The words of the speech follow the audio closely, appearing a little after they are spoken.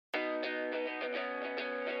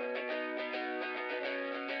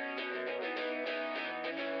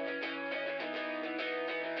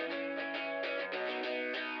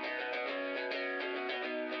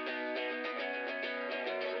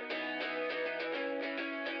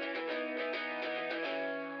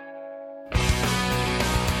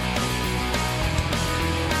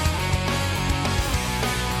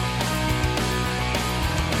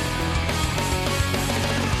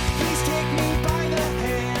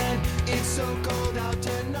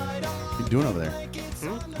doing over there?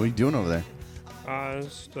 What are you doing over there?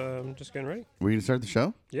 Just getting ready. Were you gonna start the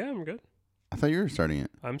show? Yeah, I'm good. I thought you were starting it.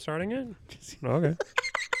 I'm starting it. Okay.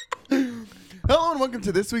 Hello and welcome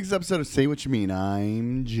to this week's episode of Say What You Mean.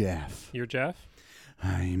 I'm Jeff. You're Jeff?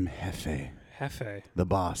 I'm Hefe, Hefe. the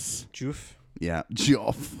boss. Joof. Yeah,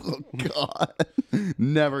 Jeff. Oh God,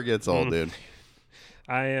 never gets old, dude.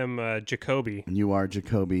 I am Jacoby. You are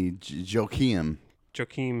Jacoby Joachim.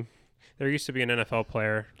 Joakim. There used to be an NFL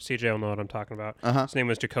player. CJ will know what I'm talking about. His name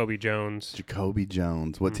was Jacoby Jones. Jacoby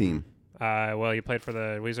Jones. What team? Well, he played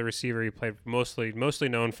for he's a receiver. He played mostly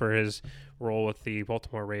known for his role with the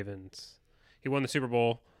Baltimore Ravens. He won the Super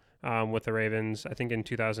Bowl with the Ravens, I think in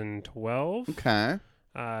 2012. Okay.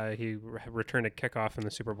 He returned a kickoff in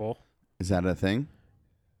the Super Bowl. Is that a thing?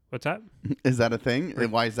 What's that? Is that a thing?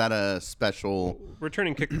 Why is that a special?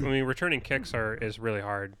 Returning kicks is really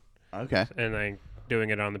hard. Okay. And like doing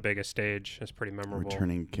it on the biggest stage is pretty memorable.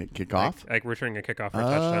 Returning kickoff? Like returning a kickoff for a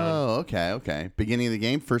touchdown. Oh, okay. Beginning of the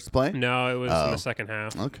game, first play? No, it was in the second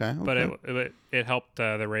half. Okay. But it helped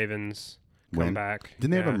the Ravens come back.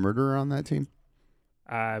 Didn't they have a murderer on that team?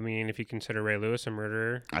 I mean, if you consider Ray Lewis a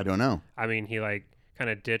murderer. I don't know. I mean, he kind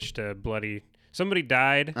of ditched a bloody... Somebody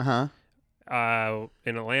died in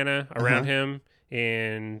Atlanta around him,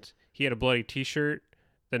 and he had a bloody T-shirt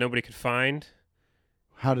that nobody could find.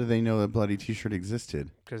 How did they know that bloody T-shirt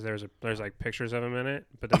existed? Because there's like pictures of him in it,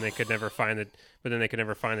 but then they could never find the. But then they could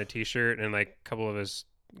never find the T-shirt, and like a couple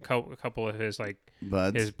of his like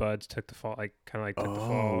buds. His buds took the fall, like kind of like took the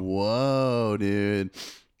fall. Whoa, dude!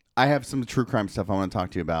 I have some true crime stuff I want to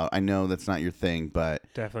talk to you about. I know that's not your thing, but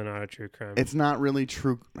definitely not a true crime. It's not really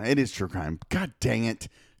true. It is true crime. God dang it,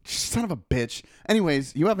 son of a bitch.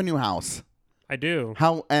 Anyways, you have a new house. I do.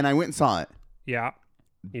 How? And I went and saw it. Yeah.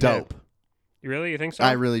 Dope. Did. You really? You think so?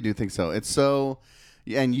 I really do think so. It's so,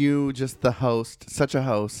 and you just the host, such a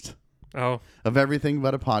host. Oh. Of everything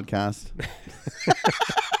but a podcast.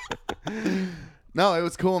 No, it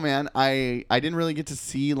was cool, man. I didn't really get to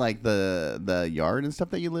see like the yard and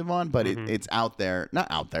stuff that you live on, but it's out there. Not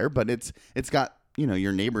out there, but it's got,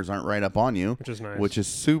 your neighbors aren't right up on you. Which is nice. Which is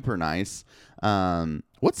super nice.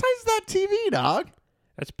 What size is that TV, dog?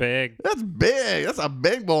 That's big. That's big. That's a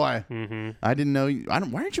big boy. Mm-hmm. I didn't know.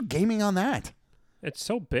 Why aren't you gaming on that? It's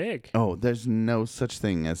so big. Oh, there's no such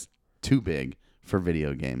thing as too big for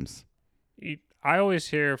video games. I always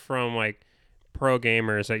hear from like pro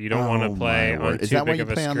gamers that you don't want to play on too big of a screen. Is that why you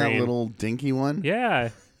play on that little dinky one? Yeah.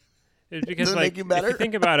 It's because like if you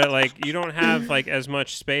think about it, like you don't have like as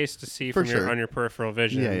much space to see on your peripheral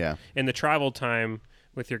vision. Yeah. And the travel time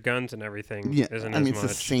with your guns and everything isn't as much. It's the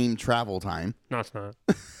same travel time. No, it's not.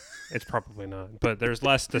 It's probably not. But there's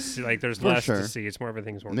less to see. Like there's less to see. It's more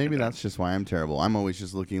everything's more. Maybe that's just why I'm terrible. I'm always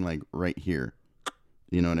just looking like right here.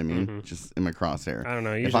 You know what I mean? Mm-hmm. Just in my crosshair. I don't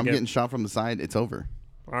know. If I'm getting shot from the side, it's over.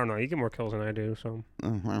 I don't know. You get more kills than I do. So.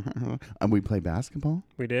 And we play basketball.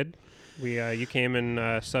 We did. You came and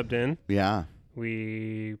subbed in. Yeah.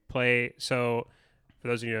 We play. So, for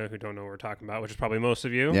those of you who don't know what we're talking about, which is probably most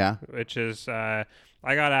of you. Yeah. Which is, I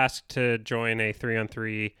got asked to join a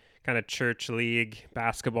 3-on-3 kind of church league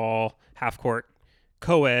basketball half court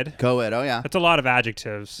co-ed. Co-ed. Oh yeah. That's a lot of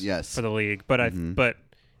adjectives. Yes. For the league, but but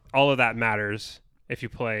all of that matters if you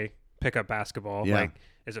play pickup basketball. Yeah. Like,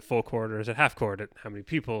 is it full court or is it half court? How many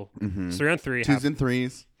people? Mm-hmm. It's 3-on-3. 2s and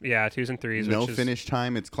 3s. Yeah, 2s and 3s. No finish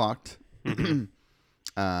time. It's clocked.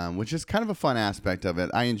 Which is kind of a fun aspect of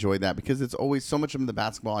it. I enjoy that because it's always so much of the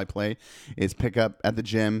basketball I play is pick up at the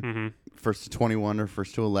gym, first to 21 or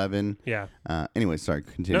first to 11. Yeah. Anyway, sorry.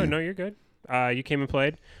 Continue. No, you're good. You came and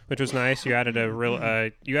played, which was nice. You added a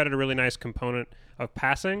really nice component of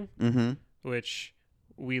passing, which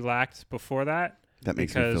we lacked before that. That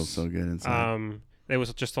makes me feel so good inside. There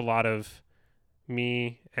was just a lot of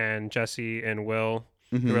me and Jesse and Will,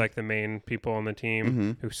 who are like the main people on the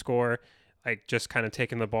team who score, like just kind of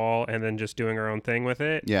taking the ball and then just doing our own thing with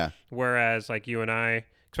it. Yeah. Whereas like you and I,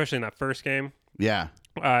 especially in that first game,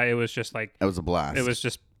 it was just like that was a blast. It was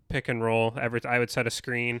just pick and roll. I would set a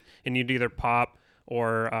screen and you'd either pop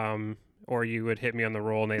or you would hit me on the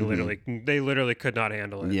roll, and they literally could not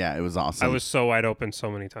handle it. Yeah, it was awesome. I was so wide open so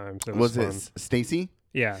many times. Was it Stacy?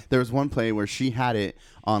 Yeah. There was one play where she had it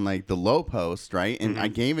on like the low post, right? And I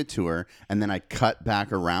gave it to her, and then I cut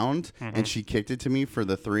back around, and she kicked it to me for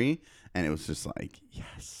the 3, and it was just like,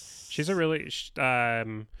 yes. She's a really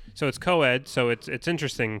so it's co-ed, so it's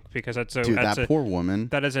interesting because that poor woman.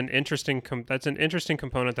 That is an interesting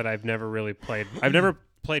component that I've never really played. I've never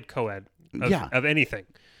played co-ed of anything.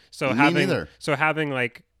 So Me neither. having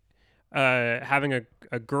like having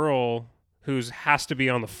a girl has to be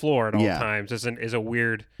on the floor at all Yeah. times is a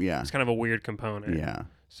weird. Yeah. It's kind of a weird component. Yeah.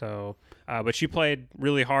 So, but she played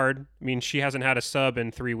really hard. I mean, she hasn't had a sub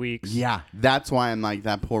in 3 weeks. Yeah. That's why I'm like,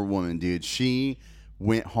 that poor woman, dude. She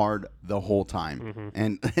went hard the whole time.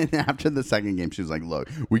 And after the second game, she was like, look,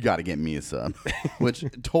 we got to get me a sub, which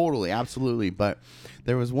totally, absolutely. But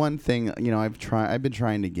there was one thing, you know, I've been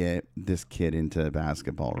trying to get this kid into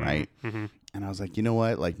basketball, right? And I was like, you know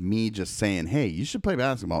what? Like, me just saying, hey, you should play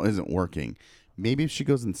basketball isn't working. Maybe if she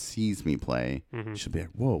goes and sees me play, she'll be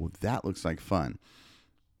like, whoa, that looks like fun.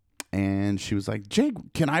 And she was like,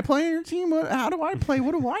 Jake, can I play on your team? How do I play?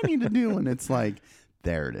 What do I need to do? And it's like,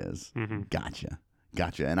 there it is. Gotcha.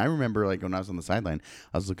 And I remember, like, when I was on the sideline,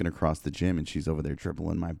 I was looking across the gym, and she's over there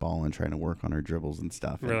dribbling my ball and trying to work on her dribbles and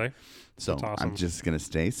stuff. Really? So That's awesome. I'm just going to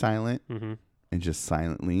stay silent and just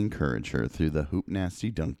silently encourage her through the hoop nasty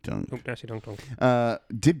dunk. Hoop nasty dunk.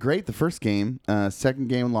 Did great the first game. Second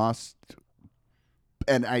game lost.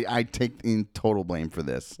 And I take in total blame for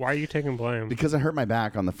this. Why are you taking blame? Because I hurt my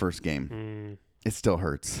back on the first game. It still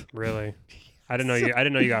hurts. Really? I didn't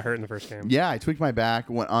know you got hurt in the first game. Yeah, I tweaked my back.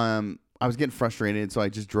 When I was getting frustrated, so I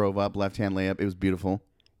just drove up, left hand layup. It was beautiful.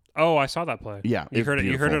 Oh, I saw that play. Yeah, you heard it.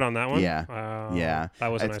 You heard it on that one. Yeah, yeah. That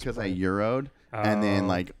was it's nice because play. I Euro'd, and then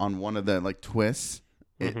like on one of the like twists,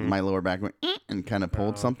 my lower back went and kind of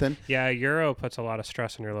pulled something. Yeah, Euro puts a lot of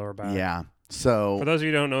stress on your lower back. Yeah. So for those of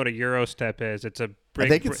you who don't know what a Euro step is, it's a big,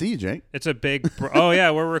 they can see you, Jake. It's a big. Oh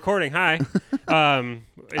yeah, we're recording. Hi. I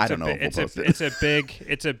don't know. It's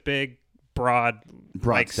a big, broad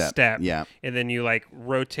like step. Yeah. And then you like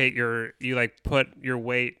rotate you like put your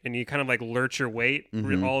weight and you kind of like lurch your weight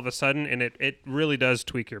all of a sudden, and it really does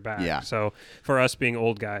tweak your back. Yeah. So for us being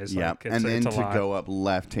old guys, yeah, like, and then it's a to lot. go up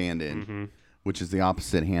left-handed, which is the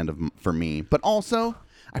opposite hand for me, but also.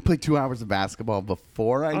 I played 2 hours of basketball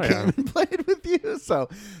before I came and played with you, so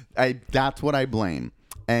that's what I blame.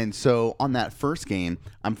 And so on that first game,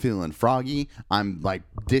 I'm feeling froggy. I'm like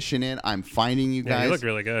dishing it. I'm finding you guys. Yeah, you looked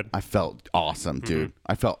really good. I felt awesome, dude.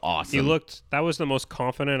 I felt awesome. That was the most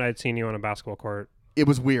confident I'd seen you on a basketball court. It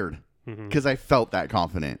was weird because I felt that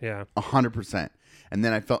confident. Yeah. 100%. And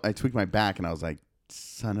then I tweaked my back and I was like,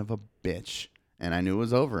 son of a bitch. And I knew it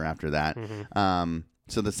was over after that.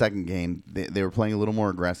 So the second game, they were playing a little more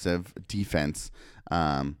aggressive defense.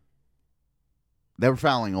 They were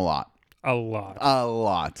fouling a lot. To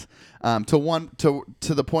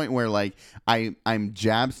the point where like I'm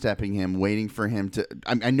jab stepping him, waiting for him to.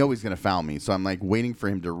 I know he's gonna foul me, so I'm like waiting for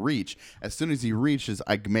him to reach. As soon as he reaches,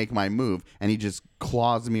 I make my move, and he just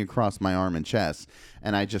claws me across my arm and chest,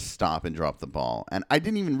 and I just stop and drop the ball. And I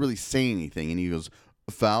didn't even really say anything, and he goes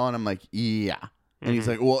foul, and I'm like yeah. And he's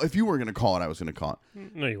like, well, if you were going to call it, I was going to call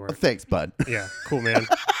it. No, you weren't. Thanks, bud. Yeah, cool, man.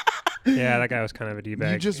 Yeah, that guy was kind of a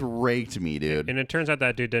D-bag. You just raked me, dude. And it turns out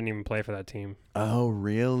that dude didn't even play for that team. Oh,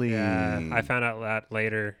 really? Yeah, I found out that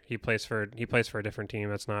later. He plays for a different team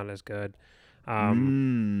that's not as good.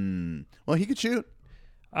 Well, he could shoot.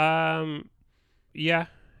 Yeah,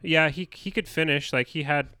 he could finish. Like he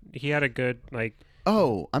had a good like.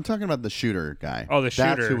 Oh, I'm talking about the shooter guy. Oh, the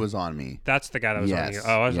shooter. That's who was on me. That's the guy that was on you.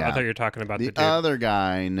 Oh, I thought you were talking about the dude. Other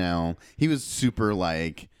guy. No, he was super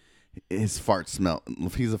like his fart smell.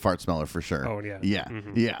 He's a fart smeller for sure. Oh yeah. Yeah.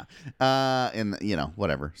 Yeah. And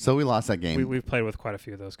whatever. So we lost that game. We've played with quite a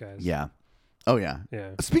few of those guys. Yeah. Oh yeah.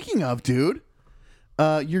 Yeah. Speaking of dude,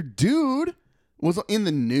 your dude was in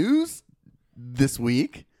the news this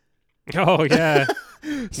week. Oh yeah.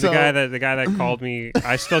 The guy that called me,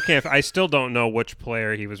 I still don't know which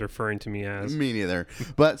player he was referring to me as. Me neither.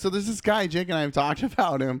 But so there's this guy, Jake and I have talked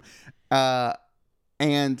about him,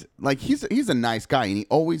 and like he's a nice guy, and he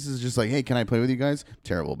always is just like, hey, can I play with you guys?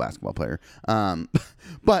 Terrible basketball player,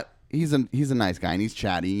 but he's a nice guy, and he's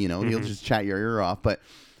chatty. He'll just chat your ear off. But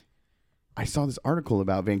I saw this article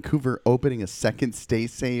about Vancouver opening a second Stay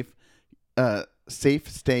Safe safe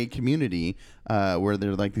stay community where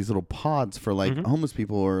they're like these little pods for like homeless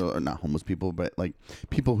people or not homeless people, but like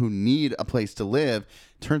people who need a place to live.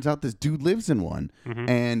 Turns out this dude lives in one.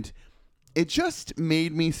 And it just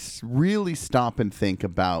made me really stop and think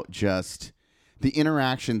about just the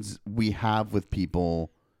interactions we have with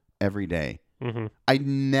people every day. I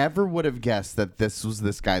never would have guessed that this was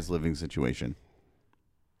this guy's living situation.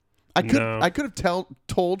 I could have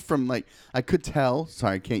told from like I could tell.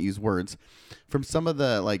 Sorry, I can't use words. From some of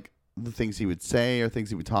the like the things he would say or things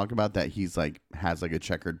he would talk about that he's like has like a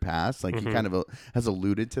checkered past. Like he kind of has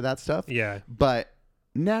alluded to that stuff. Yeah, but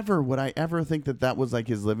never would I ever think that was like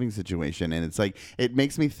his living situation. And it's like it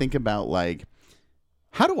makes me think about like,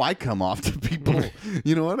 how do I come off to people?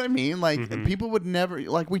 You know what I mean? Like people would never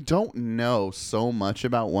like we don't know so much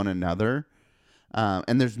about one another.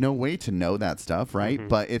 And there's no way to know that stuff, right? Mm-hmm.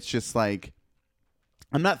 But it's just like,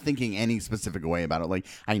 I'm not thinking any specific way about it. Like,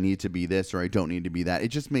 I need to be this or I don't need to be that. It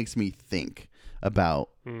just makes me think about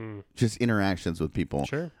just interactions with people.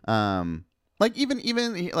 Sure. Like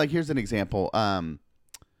even like, here's an example.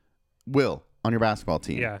 Will, on your basketball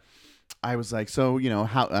team. Yeah. I was like, so,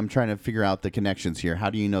 how I'm trying to figure out the connections here. How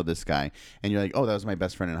do you know this guy? And you're like, oh, that was my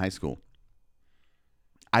best friend in high school.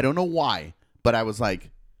 I don't know why, but I was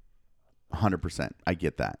like, 100%. I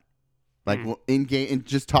get that. Like in game, and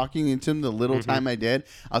just talking into him the little time I did,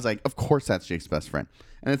 I was like, of course that's Jake's best friend.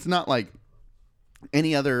 And it's not like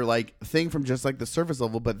any other like thing from just like the surface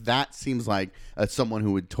level, but that seems like someone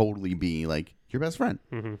who would totally be like your best friend.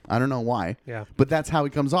 I don't know why. Yeah. But that's how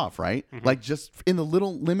he comes off, right? Like just in the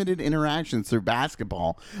little limited interactions through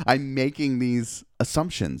basketball, I'm making these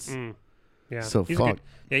assumptions. Yeah. So he's fuck.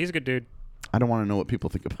 He's a good dude. I don't want to know what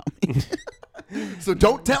people think about me. So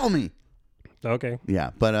don't tell me. Okay.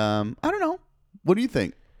 Yeah, but I don't know. What do you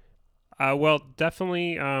think? Well,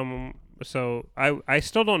 definitely. So I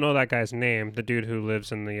still don't know that guy's name. The dude who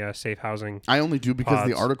lives in the safe housing. I only do because of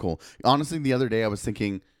the pods. article. Honestly, the other day I was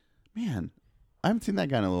thinking, man, I haven't seen that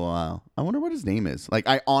guy in a little while. I wonder what his name is. Like,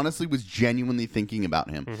 I honestly was genuinely thinking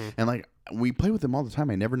about him. And like, we play with him all the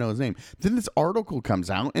time. I never know his name. Then this article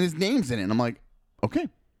comes out and his name's in it. And I'm like, okay,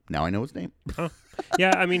 now I know his name.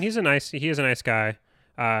 Yeah, I mean, he is a nice guy.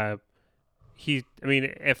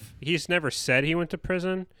 If he's never said he went to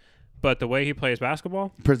prison, but the way he plays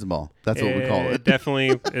basketball, Prison ball. That's what we call it. It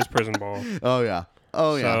definitely is prison ball. Oh, yeah.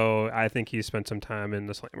 Oh, yeah. So I think he spent some time in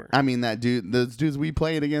the slammer. I mean, that dude, those dudes we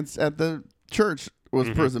played against at the church was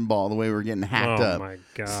prison ball, the way we were getting hacked Oh up. my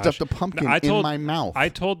gosh. Stuffed a pumpkin in my mouth. I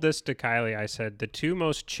told this to Kylie. I said the two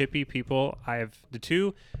most chippy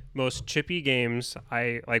games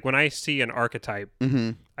I like when I see an archetype,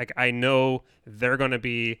 like I know they're going to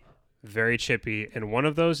be very chippy, and one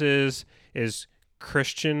of those is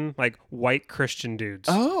Christian, like white Christian dudes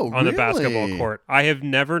on the basketball court. I have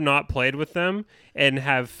never not played with them and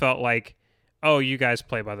have felt like, oh, you guys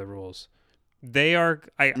play by the rules. They are.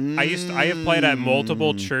 I have played at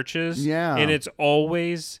multiple churches, and it's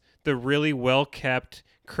always the really well kept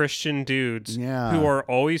Christian dudes who are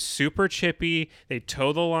always super chippy. They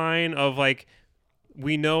toe the line of like,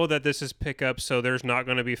 we know that this is pickup, so there's not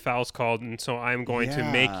going to be fouls called, and so I'm going to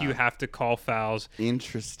make you have to call fouls.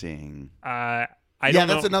 Interesting.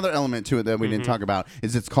 That's another element to it that we didn't talk about.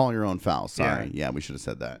 Is it's calling your own foul. Sorry, yeah, we should have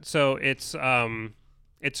said that. So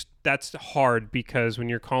that's hard because when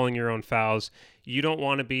you're calling your own fouls, you don't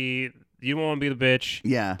want to be the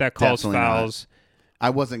bitch that calls fouls. Not.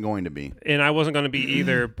 I wasn't going to be, and I wasn't going to be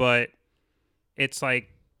either. But it's like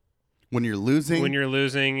when you're losing,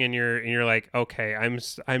 and you're like, okay,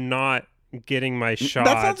 I'm not getting my shots.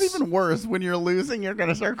 That sounds even worse. When you're losing, you're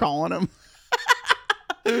gonna start calling them.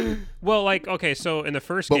 Well, like, okay, so in the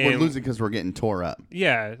first game... But we're losing because we're getting tore up.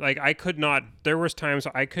 Yeah, like, I could not... There was times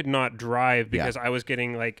I could not drive because I was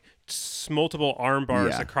getting, like, multiple arm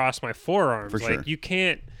bars across my forearms. For sure. Like, you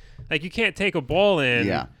can't take a ball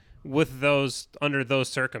in with those... under those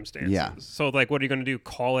circumstances. Yeah. So, like, what are you going to do?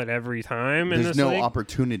 Call it every time in There's this no league?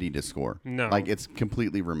 Opportunity to score. No. Like, it's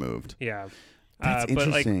completely removed. Yeah. That's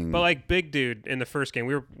interesting. But like big dude in the first game,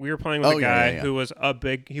 we were playing with a guy who was a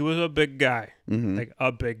big guy, like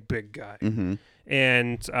a big guy.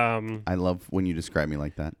 And I love when you describe me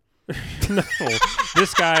like that. No,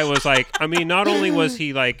 this guy was like, I mean, not only was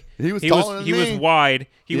he like he was wide,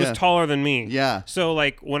 he was taller than me. Yeah. So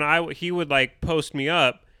like when he would like post me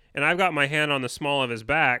up, and I've got my hand on the small of his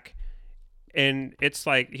back, and it's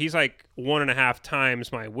like he's like 1.5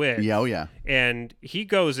 times my width. Yeah, oh yeah. And he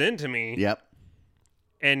goes into me. Yep.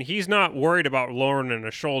 And he's not worried about lowering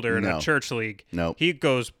a shoulder in a church league. No. He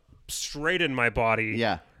goes straight in my body.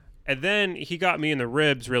 Yeah. And then he got me in the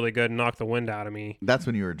ribs really good and knocked the wind out of me. That's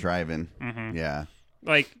when you were driving. Yeah.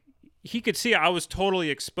 Like, he could see I was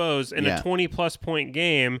totally exposed in a 20-plus point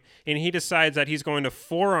game, and he decides that he's going to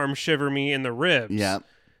forearm shiver me in the ribs. Yeah.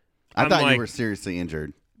 I thought you were seriously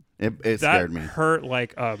injured. It scared me. That hurt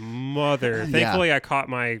like a mother. Thankfully, I caught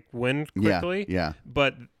my wind quickly. Yeah.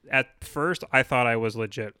 But at first, I thought I was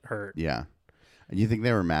legit hurt. Yeah. You think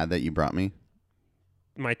they were mad that you brought me?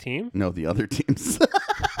 My team? No, the other teams.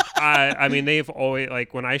 I mean, they've always,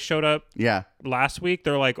 like, when I showed up last week,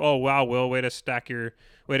 they're like, oh, wow, Will, way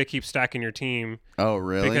to keep stacking your team. Oh,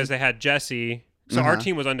 really? Because they had Jesse. So our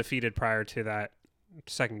team was undefeated prior to that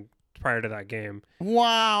game.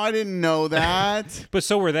 Wow, I didn't know that. But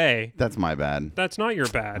so were they. That's my bad. That's not your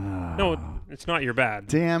bad. No, it's not your bad.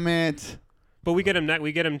 Damn it. But we get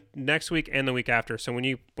them next week and the week after. So when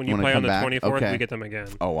you play on the 24th, we get them again.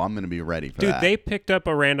 Oh, I'm going to be ready for that. Dude, they picked up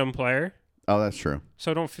a random player. Oh, that's true.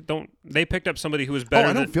 So don't they picked up somebody who was Oh, better.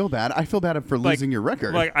 I don't feel bad. I feel bad for losing your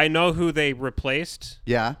record. Like I know who they replaced.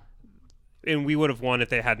 Yeah. And we would have won if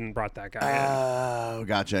they hadn't brought that guy in. Oh,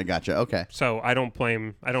 gotcha. Okay. So I don't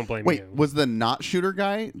blame Wait, you. was the not shooter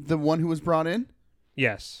guy the one who was brought in?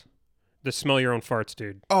 Yes. The smell your own farts,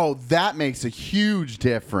 dude. Oh, that makes a huge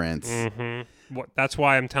difference. That's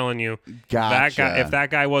why I'm telling you. Gotcha. That guy, if that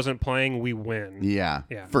guy wasn't playing, we win. Yeah.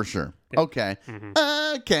 For sure. Yeah. Okay.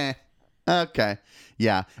 Okay.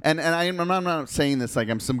 Yeah. And I'm not saying this like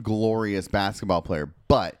I'm some glorious basketball player,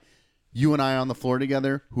 but you and I on the floor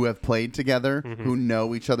together, who have played together, who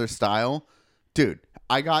know each other's style, dude,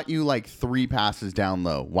 I got you like 3 passes down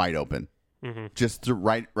low, wide open, just to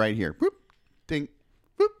right here, whoop, ding,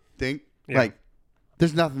 whoop, ding. Yeah. Like,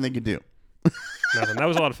 there's nothing they can do. Nothing. That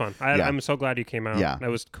was a lot of fun. I'm so glad you came out. Yeah. That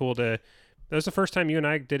was cool that was the first time you and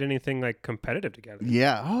I did anything like competitive together.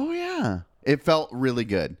 Yeah. Oh yeah. It felt really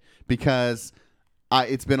good because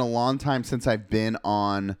it's been a long time since I've been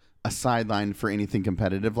on a sideline for anything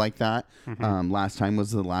competitive like that. Last time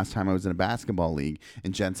was the last time I was in a basketball league,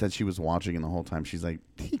 and Jen said she was watching, and the whole time she's like,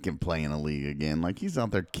 he can play in a league again. Like, he's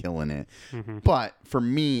out there killing it. But for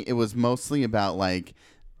me, it was mostly about like,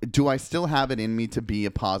 do I still have it in me to be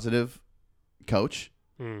a positive coach?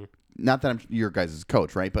 Not that I'm your guys'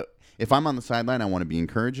 coach, right? But if I'm on the sideline, I want to be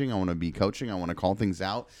encouraging. I want to be coaching. I want to call things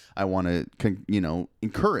out. I want to,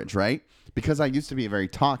 encourage, right? Because I used to be a very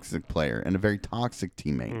toxic player and a very toxic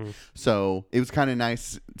teammate. So it was kind of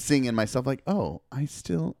nice seeing in myself like, oh, I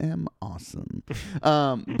still am awesome.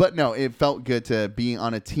 But no, it felt good to be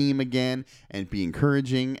on a team again and be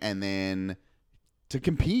encouraging, and then to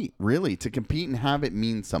compete and have it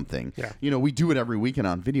mean something. Yeah. We do it every weekend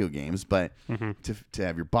on video games, but to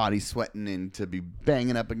have your body sweating and to be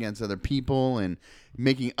banging up against other people and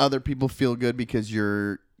making other people feel good because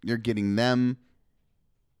you're getting them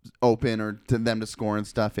open or to them to score and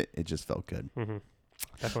stuff, it just felt good.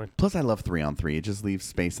 Definitely. Plus, I love 3-on-3. It just leaves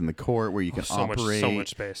space in the court where you can operate. So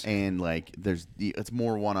much space. And like, it's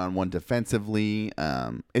more one-on-one defensively.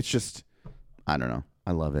 It's just, I don't know.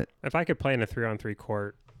 I love it. If I could play in a 3-on-3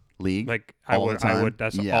 court league, like I would.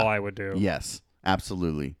 That's all I would do. Yes,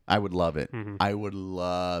 absolutely. I would love it. I would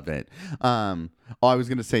love it. All I was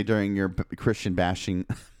gonna say during your Christian bashing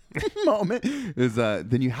moment is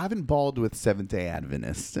then you haven't balled with Seventh-day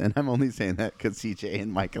Adventists, and I'm only saying that because CJ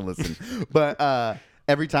and Micah listen. But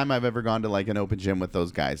every time I've ever gone to like an open gym with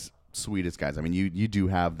those guys, sweetest guys. I mean, you do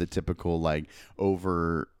have the typical like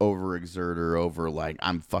over exerter, over like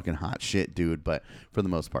I'm fucking hot shit, dude. But for the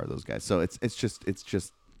most part, those guys. So it's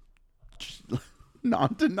just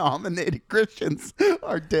non-denominated Christians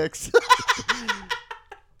are dicks.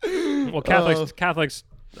 Well, Catholics.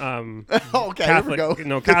 Okay, Catholic, here we go.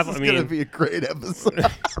 No, Catholic. This is gonna be a great episode.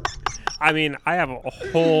 I mean, I have a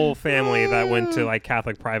whole family that went to like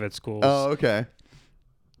Catholic private schools. Oh, okay.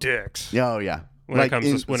 Dicks. Oh, yeah. When it comes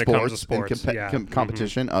to sports,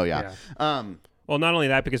 competition. Oh, yeah. Well, not only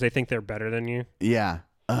that, because they think they're better than you. Yeah.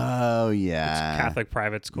 Oh, yeah. It's Catholic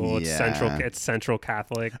private school. Yeah. It's central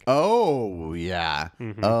Catholic. Oh, yeah.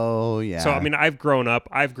 Oh, yeah. So I mean, I've grown up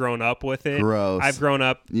with it. Gross. I've grown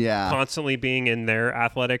up Yeah. constantly being in their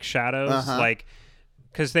athletic shadows, like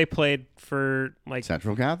because they played for like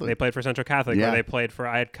Central Catholic. They played for Central Catholic, Yeah. or they played for.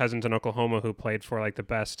 I had cousins in Oklahoma who played for like the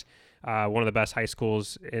best, one of the best high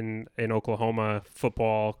schools in Oklahoma.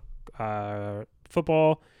 Football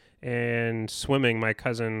and swimming. My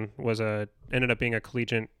cousin ended up being a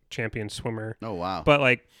collegiate champion swimmer. Oh, wow. But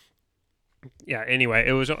like, yeah. Anyway,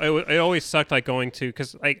 it always sucked like going to,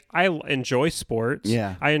 because like I enjoy sports.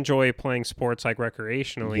 Yeah. I enjoy playing sports like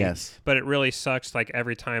recreationally. Yes. But it really sucks like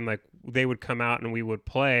every time like they would come out and we would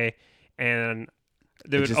play, and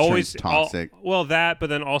they would just always turns toxic. that, but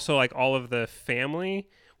then also like all of the family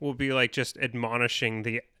will be like just admonishing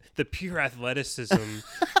the pure athleticism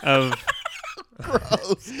of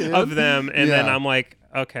Gross, dude. of them, and then Yeah. I'm like,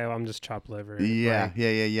 okay, well, I'm just chopped liver. Yeah. Like,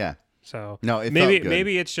 Yeah. so No, it maybe felt good.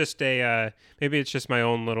 maybe it's just my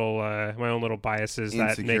own little biases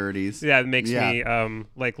Insecurities. that makes Yeah. me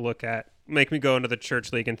make me go into the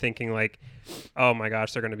church league and thinking like, oh my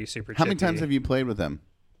gosh, they're going to be super. How many chippy. times have you played with them?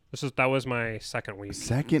 That was my second week.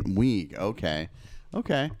 Second week. Okay.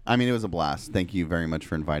 I mean, it was a blast. Thank you very much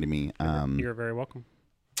for inviting me. You're very welcome.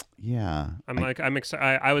 Yeah. I'm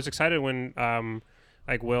excited. I was excited when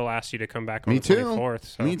like Will asked you to come back on Me the too. 24th.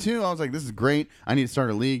 So. Me too. I was like, this is great. I need to start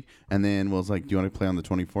a league. And then Will's like, do you want to play on the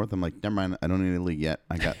 24th? I'm like, never mind. I don't need a league yet.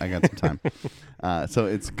 I got some time. So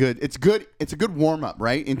it's good. It's good. It's a good warm up,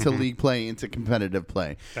 right? Into league play, into competitive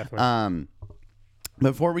play. Definitely.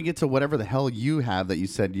 Before we get to whatever the hell you have that you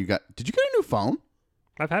said you got, did you get a new phone?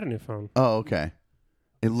 I've had a new phone. Oh, okay.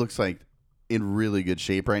 It looks like in really good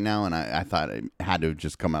shape right now, and I thought it had to have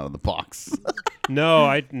just come out of the box. No,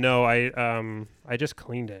 I just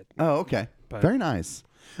cleaned it. Oh, okay. But- Very nice.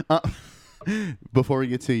 Before we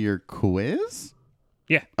get to your quiz?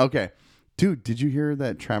 Yeah. Okay. Dude, did you hear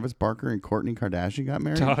that Travis Barker and Kourtney Kardashian got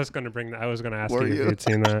married? I was going to bring that. I was going to ask Were you if you? you'd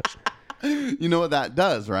seen that. You know what that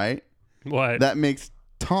does, right? What? That makes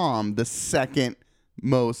Tom the second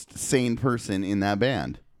most sane person in that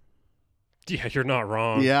band. Yeah, you're not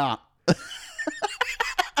wrong. Yeah.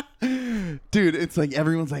 Dude, it's like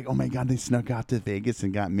everyone's like, oh my God, they snuck out to Vegas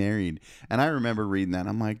and got married. And I remember reading that.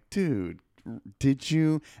 I'm like, dude, did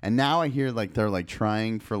you? And now I hear like they're like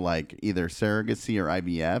trying for like either surrogacy or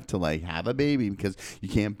IVF to like have a baby because you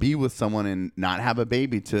can't be with someone and not have a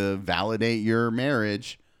baby to validate your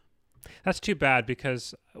marriage. That's too bad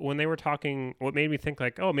because when they were talking, what made me think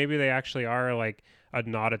like, oh, maybe they actually are like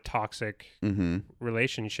not a toxic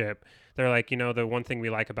relationship. They're like, the one thing we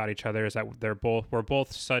like about each other is that we're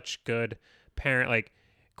both such good parent. Like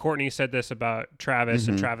Kourtney said this about Travis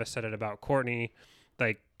and Travis said it about Kourtney.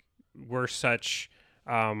 Like we're such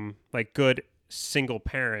like good single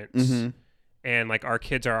parents and like our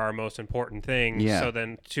kids are our most important thing. Yeah. So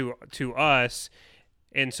then to us,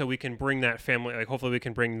 and so we can bring that family, like hopefully we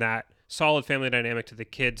can bring that solid family dynamic to the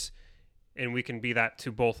kids and we can be that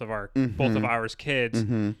to both of ours kids.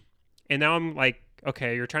 And now I'm like,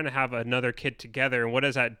 okay, you're trying to have another kid together, and what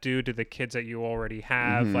does that do to the kids that you already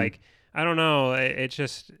have? Like, I don't know. It's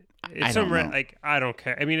I don't know. like I don't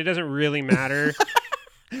care. I mean, it doesn't really matter.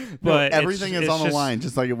 But But everything is on the just, line,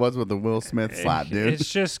 just like it was with the Will Smith slap, dude. It's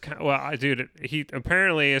just dude. He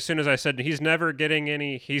apparently, as soon as I said he's not getting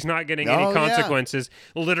any Oh, consequences.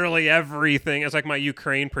 Literally everything. It's like my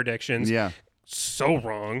Ukraine predictions. Yeah. So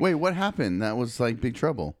wrong. Wait, what happened? That was like big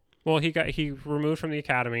trouble. Well, he removed from the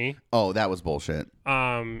academy. Oh, that was bullshit.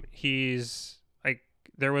 He's like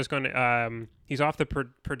there was going to he's off the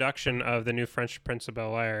production of the new Fresh Prince of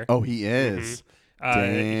Bel-Air. Oh, he is. He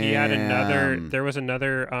had Damn. there was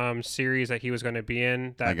another series that he was going to be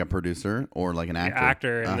in that Like a producer or like an the actor?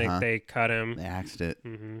 actor and they cut him. They axed it.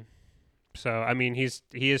 So I mean he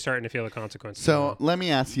is starting to feel the consequences. So now. let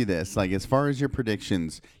me ask you this: like, as far as your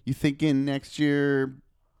predictions, you thinking next year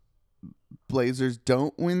Blazers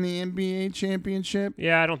don't win the NBA championship?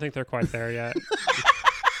 Yeah, I don't think they're quite there yet.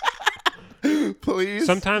 Please.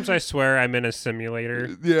 Sometimes I swear I'm in a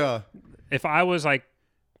simulator. Yeah. If I was like,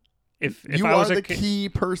 if You I are was the key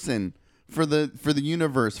person for the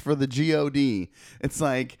universe, for the God. It's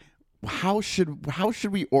like, how should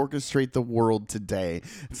we orchestrate the world today?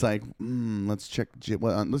 It's like, let's check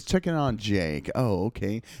in on Jake. Oh,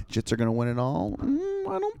 okay. Jets are gonna win it all.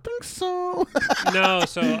 I don't think so. No,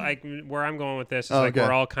 so like where I'm going with this is like Okay.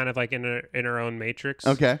 we're all kind of like in our own matrix.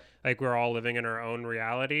 Okay. Like we're all living in our own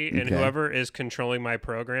reality, and Okay. whoever is controlling my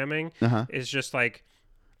programming is just like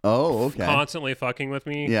Oh, okay. constantly fucking with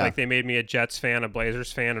me. Yeah. Like they made me a Jets fan, a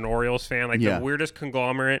Blazers fan, an Orioles fan, like Yeah. the weirdest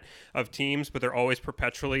conglomerate of teams, but they're always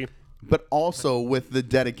perpetually. But also with the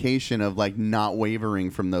dedication of like not wavering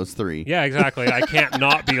from those three. Yeah, exactly. I can't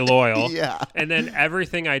not be loyal. Yeah. And then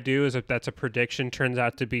everything I do is if that's a prediction turns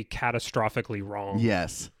out to be catastrophically wrong.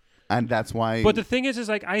 Yes. And that's why. But the thing is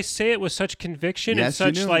like I say it with such conviction and Yes, you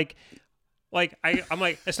such do. like I'm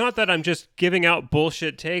like, it's not that I'm just giving out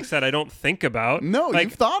bullshit takes that I don't think about. No, like,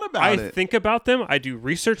 you've thought about I it. think about them. I do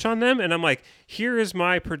research on them, and I'm like, here is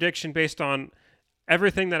my prediction based on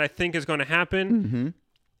everything that I think is going to happen.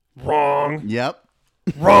 Wrong. Yep.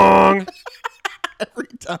 Wrong. Every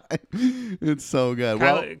time. It's so good.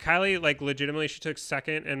 Well, Kylie, like legitimately, she took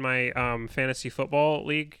second in my fantasy football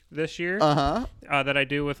league this year that I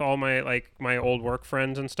do with all my old work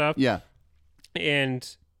friends and stuff. yeah.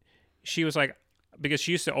 And she was like, because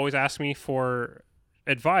she used to always ask me for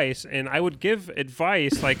advice, and I would give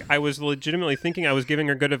advice like I was legitimately thinking I was giving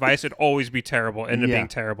her good advice. It'd always be terrible, end up Yeah. being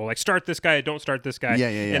terrible. Like start this guy, don't start this guy. Yeah.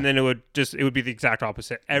 And then it would be the exact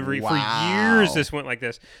opposite. For Wow. years this went like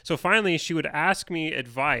this. So finally she would ask me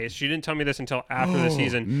advice. She didn't tell me this until after the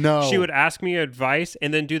season. no. She would ask me advice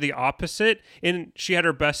and then do the opposite, and she had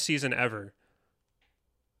her best season ever.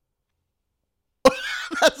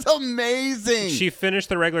 That's amazing. She finished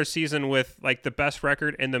the regular season with like the best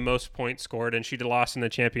record and the most points scored, and she lost in the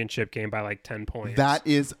championship game by like 10 points. That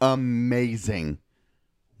is amazing.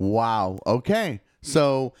 Wow. Okay.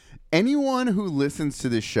 So anyone who listens to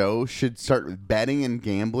this show should start betting and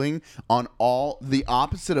gambling on all the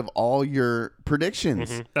opposite of all your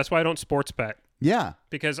predictions. That's why I don't sports bet, Yeah.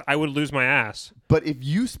 because I would lose my ass. But if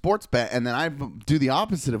you sports bet and then I do the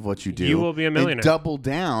opposite of what you do, You will be a millionaire. and double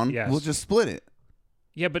down, Yes. we'll just split it.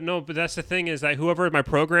 Yeah, but that's the thing is that whoever my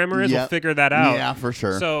programmer is will Yep. figure that out. Yeah, for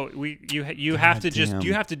sure. So you have to damn.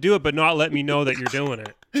 you have to do it, but not let me know that you're doing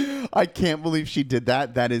it. I can't believe she did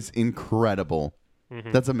that. That is incredible.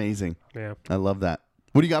 That's amazing. Yeah. I love that.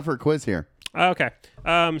 What do you got for a quiz here? Okay.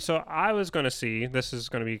 So I was gonna see. This is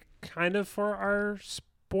gonna be kind of for our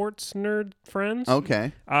sports nerd friends.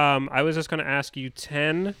 Okay. I was just gonna ask you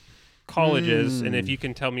 10 colleges, and if you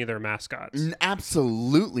can tell me their mascots.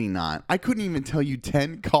 Absolutely not. I couldn't even tell you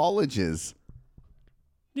 10 colleges.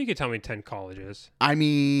 You could tell me 10 colleges. I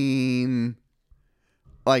mean,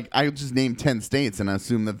 like, I just named 10 states and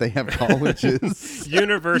assume that they have colleges.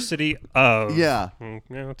 University of. Yeah.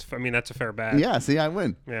 Yeah, that's a fair bet. Yeah, see, I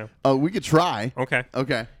win. Yeah. We could try. Okay.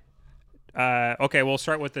 Okay. Okay, we'll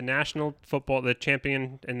start with the national football, the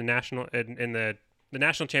champion in the national in the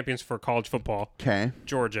national champions for college football. Okay.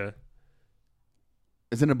 Georgia.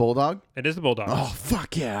 Is it a bulldog? It is the Bulldogs. Oh,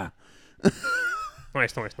 fuck yeah.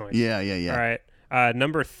 Nice. Yeah, yeah, yeah. All right.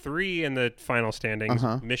 Number 3 in the final standings,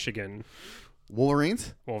 Michigan.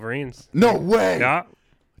 Wolverines? Wolverines. No way. Yeah.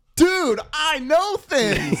 Dude, I know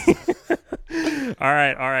things. All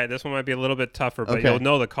right. This one might be a little bit tougher, but Okay. you'll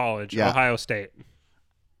know the college. Yeah. Ohio State.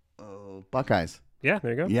 Oh, Buckeyes. Yeah,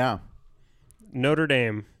 there you go. Yeah. Notre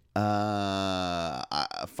Dame.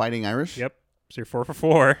 Fighting Irish? Yep. So you're 4 for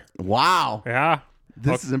 4. Wow. Yeah.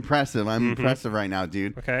 This is impressive. I'm impressive right now,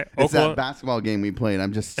 dude. Okay. It's that basketball game we played.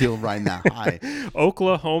 I'm just still riding that high.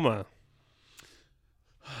 Oklahoma.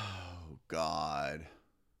 Oh, God.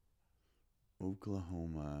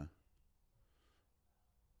 Oklahoma.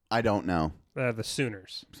 I don't know. The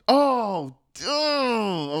Sooners. Oh,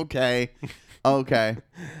 okay. Okay.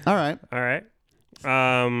 All right. All right.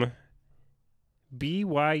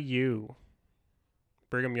 BYU.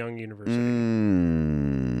 Brigham Young University.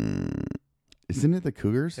 Isn't it the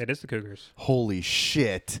Cougars? It is the Cougars. Holy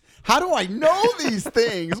shit. How do I know these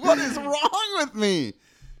things? What is wrong with me?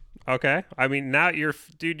 Okay. I mean, now you're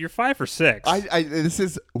 5 for 6. This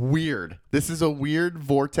is weird. This is a weird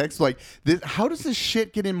vortex. Like, how does this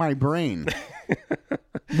shit get in my brain?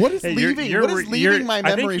 What is leaving my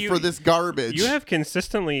memory for this garbage? You have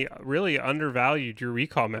consistently really undervalued your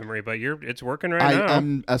recall memory, but it's working right now.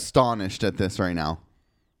 I'm astonished at this right now.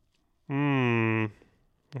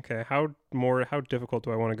 Okay. How difficult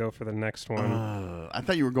do I want to go for the next one? I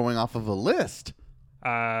thought you were going off of a list.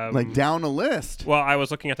 Like down a list. Well, I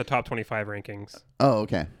was looking at the top 25 rankings. Oh,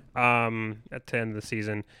 okay. At the end of the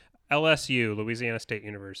season, LSU, Louisiana State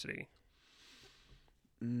University.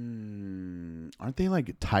 Aren't they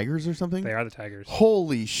like Tigers or something? They are the Tigers.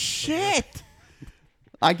 Holy shit!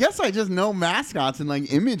 I guess I just know mascots and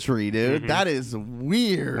like imagery, dude. That is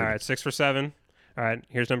weird. All right, 6 for 7. All right,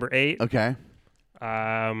 here's number 8. Okay.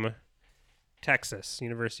 Texas,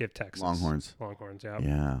 University of Texas. Longhorns. Yeah.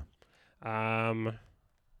 Yeah.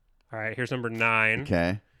 All right, here's number 9.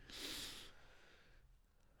 Okay.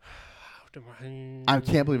 I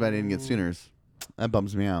can't believe I didn't get Sooners. That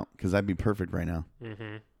bums me out because I'd be perfect right now.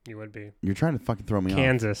 You would be. You're trying to fucking throw me off.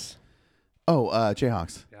 Kansas. Oh,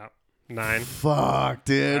 Jayhawks. Yeah. 9. Fuck,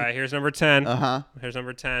 dude. All right, here's number 10. Uh-huh. Here's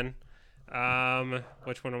number 10.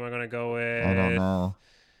 Which one am I going to go with? I don't know.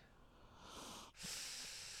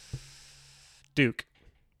 Duke.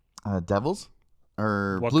 Devils?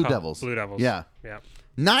 Or What Blue Devils? Blue Devils. Yeah. Yeah.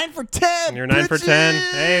 9 for 10. You're 9 for 10.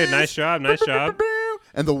 bitches! Hey, nice job. Nice job.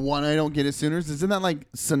 And the one I don't get is Sooners. Isn't that like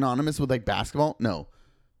synonymous with like basketball? No.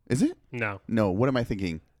 Is it? No. No. What am I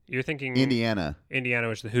thinking? You're thinking Indiana. Indiana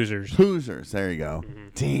was the Hoosiers. Hoosiers. There you go.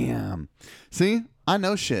 Damn. See? I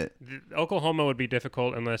know shit. Oklahoma would be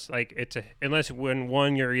difficult unless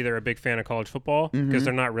when you're either a big fan of college football because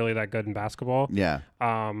they're not really that good in basketball. Yeah.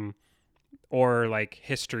 Or like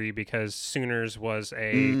history because Sooners was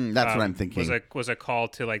a that's what I'm thinking. was a call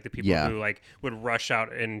to like the people who like would rush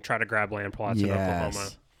out and try to grab land plots in Oklahoma.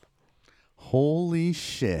 Holy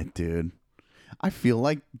shit, dude. I feel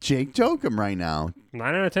like Jake Jokum right now.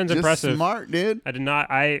 9 out of 10 is Just impressive. smart, dude. I did not.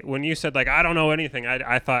 When you said like I don't know anything,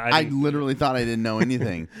 I thought I literally thought I didn't know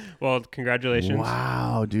anything. Well, congratulations.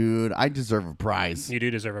 Wow, dude. I deserve a prize. You do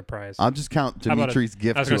deserve a prize. I'll just count Dimitri's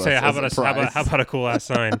gift. I was going to say, how about a cool ass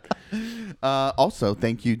sign? Also,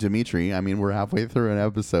 thank you, Dimitri. I mean, we're halfway through an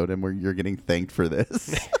episode, and you're getting thanked for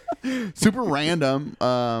this. Super random.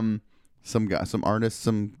 Some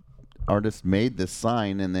artist made this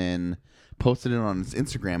sign and then posted it on his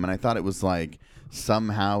Instagram, and I thought it was like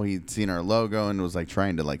somehow he'd seen our logo and was like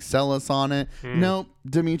trying to like sell us on it. Nope,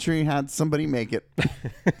 Dimitri had somebody make it.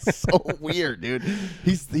 So weird, dude.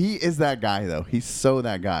 He is that guy though. He's so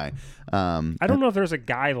that guy. I don't know if there's a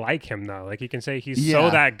guy like him though. Like you can say he's so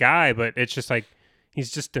that guy, but it's just like He's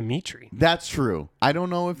just Dimitri. That's true. I don't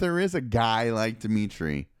know if there is a guy like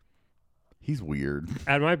Dimitri. He's weird.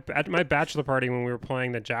 At my bachelor party when we were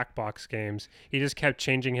playing the Jackbox games, he just kept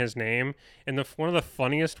changing his name. And one of the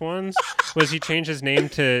funniest ones was he changed his name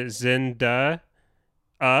to Zinda.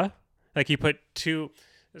 Like he put two.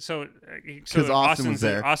 So Austin was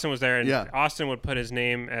there. Austin was there, and Yeah. Austin would put his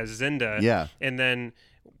name as Zinda. Yeah. And then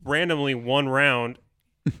randomly one round,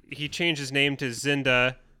 he changed his name to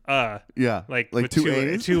Zinda. Yeah. Like Like with two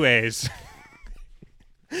A's? Two A's.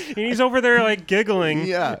 And he's over there like giggling.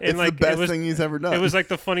 Yeah. and It's like the best thing he's ever done. It was like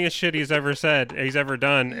the funniest shit he's ever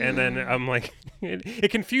done. And then I'm like, it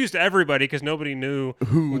confused everybody because nobody knew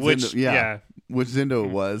Who which. Zindo, yeah. Which Zindo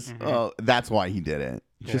it was. Oh, that's why he did it.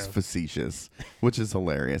 Just Yeah. facetious, which is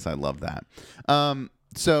hilarious. I love that.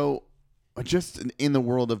 So just in the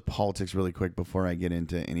world of politics really quick before I get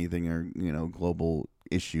into anything or, global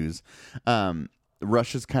issues,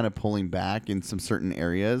 Russia's kind of pulling back in some certain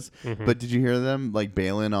areas, but did you hear them like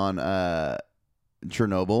bailing on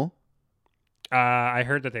Chernobyl? I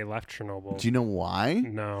heard that they left Chernobyl. Do you know why?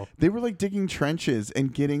 No. They were like digging trenches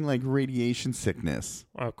and getting like radiation sickness.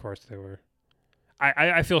 Oh, of course they were.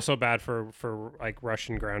 I feel so bad for like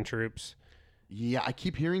Russian ground troops. Yeah, I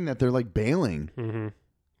keep hearing that they're like bailing. Mm-hmm.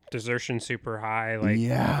 Desertion super high. Like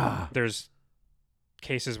yeah. There's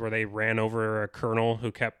cases where they ran over a colonel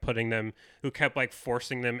who kept like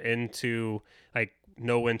forcing them into like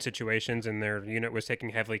no-win situations, and their unit was taking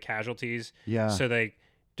heavily casualties. Yeah. So they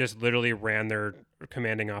just literally ran their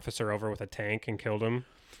commanding officer over with a tank and killed him.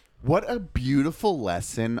 What a beautiful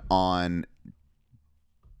lesson on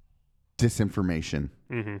disinformation,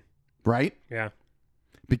 right? Yeah.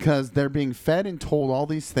 Because they're being fed and told all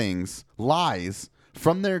these things, lies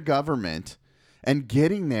from their government, and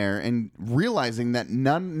getting there and realizing that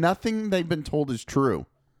nothing they've been told is true,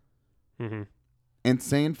 and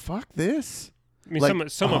saying "fuck this." I mean, Like,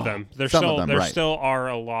 some of them. There still are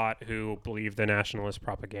a lot who believe the nationalist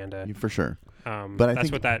propaganda. For sure. But I that's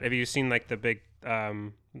think what that. Have you seen like the big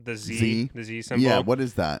the Z? the Z symbol? Yeah. What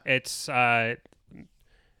is that? It's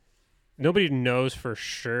nobody knows for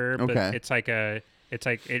sure, but Okay.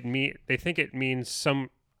 they think it means some.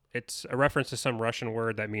 It's a reference to some Russian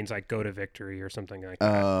word that means like go to victory or something like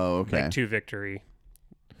that. Oh, okay. Like to victory.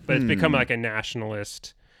 But it's become like a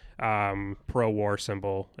nationalist pro-war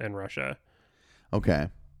symbol in Russia. Okay.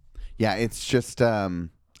 Yeah, it's just I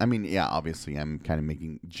mean, yeah, obviously I'm kind of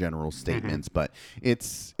making general statements, but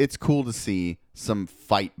it's cool to see some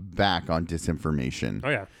fight back on disinformation. Oh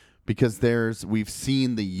yeah. Because we've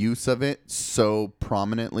seen the use of it so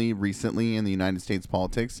prominently recently in the United States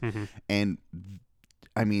politics, and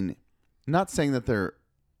I mean, not saying that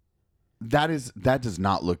that does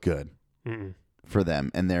not look good for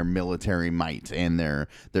them and their military might and their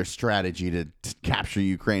strategy to capture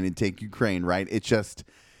Ukraine and take Ukraine, right?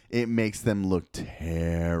 It makes them look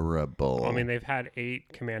terrible. Well, I mean, they've had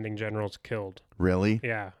 8 commanding generals killed. Really?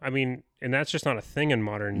 Yeah. I mean, and that's just not a thing in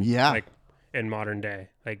modern in modern day.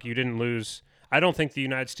 Like you didn't lose. I don't think the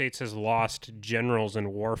United States has lost generals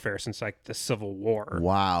in warfare since like the Civil War.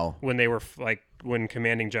 Wow. When they were when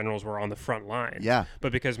commanding generals were on the front line. Yeah.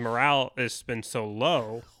 But because morale has been so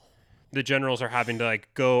low, the generals are having to like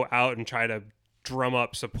go out and try to drum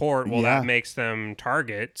up support. Well, that makes them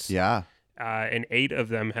targets. Yeah. And 8 of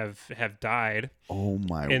them have died. Oh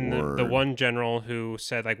my word. And the one general who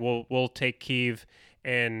said like we'll take Kyiv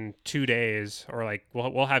in 2 days, or like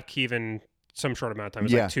we'll have Kyiv in some short amount of time.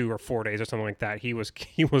 It was like 2 or 4 days or something like that. He was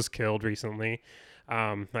killed recently.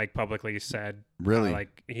 Like publicly said. Really?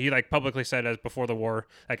 He publicly said as before the war,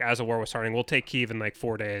 like as the war was starting, we'll take Kyiv in like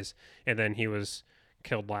 4 days, and then he was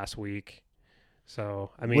killed last week.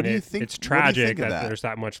 So I mean, it's tragic that there's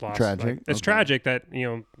that much loss. Tragic. It's tragic that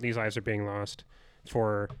these lives are being lost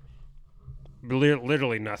for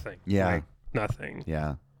literally nothing. Yeah. Like, nothing.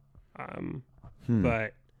 Yeah.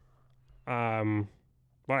 But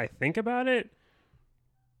what I think about it,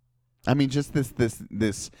 I mean, just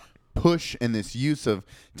this push and this use of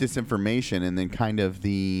disinformation, and then kind of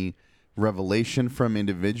the revelation from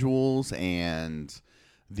individuals and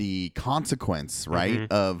the consequence, right,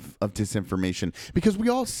 of disinformation. Because we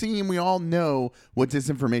all see and we all know what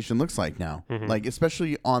disinformation looks like now, like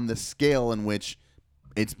especially on the scale in which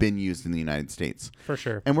it's been used in the United States. for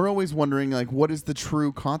sure. And we're always wondering, like, what is the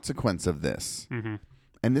true consequence of this?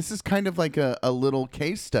 And this is kind of like a little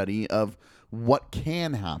case study of what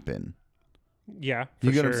can happen. Yeah,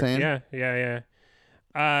 You get what I'm saying? Yeah.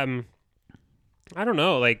 I don't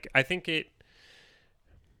know. Like, I think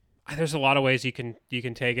there's a lot of ways you can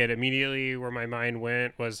take it. Immediately, where my mind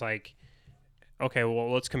went was like, okay,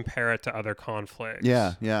 well, let's compare it to other conflicts.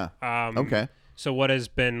 Yeah. Okay. So what has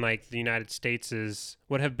been like the United States'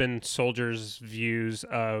 what have been soldiers' views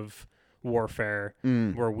of warfare,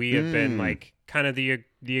 where we have been like kind of the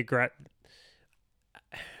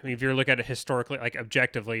I mean, if you look at it historically, like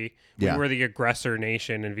objectively, we Yeah. were the aggressor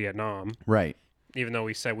nation in Vietnam, Right. even though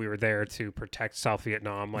we said we were there to protect South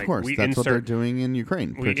Vietnam. Like Of course, we that's what they're doing in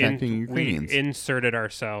Ukraine, protecting we Ukrainians. inserted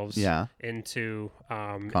ourselves Yeah. into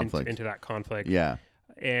Conflict. into that conflict. Yeah.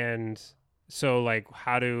 And so like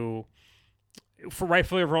how do for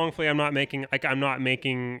rightfully or wrongfully I'm not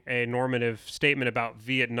making a normative statement about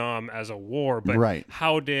Vietnam as a war, but Right.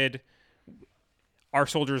 how did our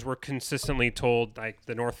soldiers were consistently told like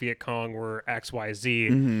the North Viet Cong were XYZ,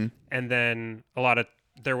 Mm-hmm. and then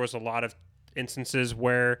there was a lot of instances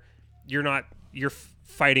where you're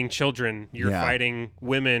fighting children, you're Yeah. fighting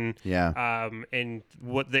women, Yeah. and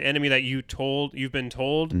what the enemy that you've been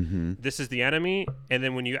told Mm-hmm. this is the enemy, and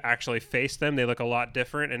then when you actually face them they look a lot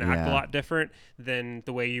different and act Yeah. a lot different than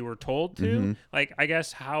the way you were told to. Mm-hmm. Like I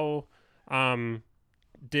guess how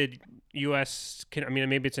did US I mean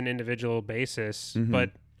maybe it's an individual basis, Mm-hmm.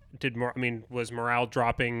 but was morale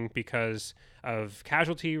dropping because of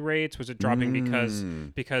casualty rates? Was it dropping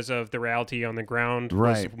because of the reality on the ground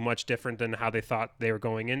Right. was much different than how they thought they were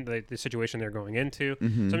going in the situation they're going into?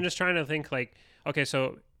 Mm-hmm. So I'm just trying to think like, okay,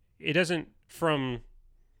 so it doesn't from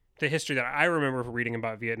the history that I remember reading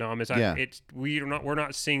about Vietnam is that Yeah. we're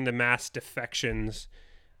not seeing the mass defections.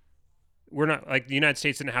 We're not like the United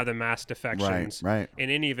States didn't have the mass defections Right. in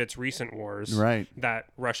any of its recent wars Right. that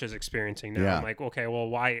Russia's experiencing now. Yeah. I'm like, okay, well,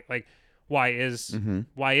 why is Mm-hmm.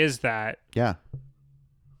 why is that? Yeah.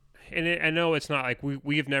 And I know it's not like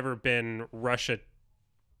we've never been Russia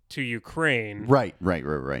to Ukraine Right.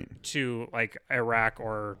 to like Iraq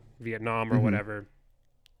or Vietnam or Mm-hmm. whatever,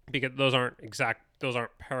 because those aren't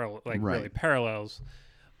parallel Right. really parallels.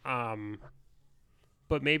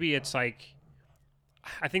 But maybe it's like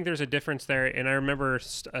I think there's a difference there, and I remember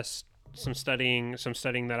some studying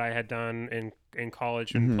that I had done in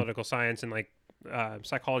college in Mm-hmm. political science and like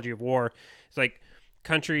psychology of war. It's like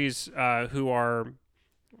countries who are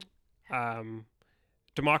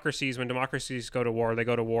democracies. When democracies go to war, they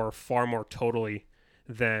go to war far more totally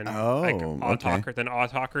than than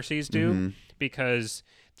autocracies do, Mm-hmm. because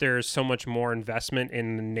there's so much more investment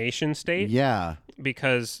in the nation state. Yeah.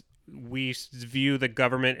 Because we view the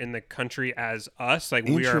government in the country as us, like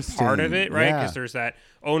we are part of it, right? Yeah. Because there's that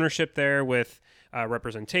ownership there with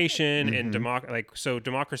representation and Mm-hmm. so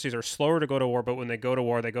democracies are slower to go to war, but when they go to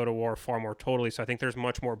war far more totally. So I think there's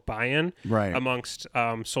much more buy-in Right. amongst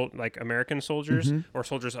like American soldiers or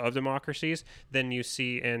soldiers of democracies than you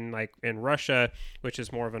see in Russia, which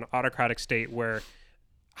is more of an autocratic state where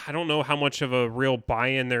I don't know how much of a real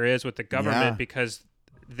buy-in there is with the government Yeah. because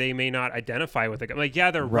they may not identify with the government. Like, yeah,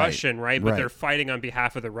 they're Right. Russian, right? But Right. they're fighting on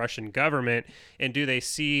behalf of the Russian government. And do they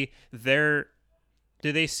see their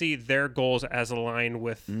goals as aligned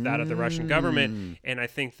with that of the Russian government? And I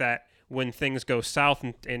think that when things go south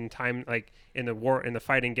in time, like in the war and the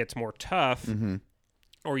fighting gets more tough,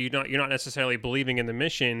 or you're not necessarily believing in the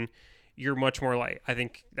mission, you're much more like, I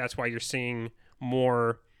think that's why you're seeing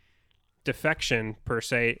more defection per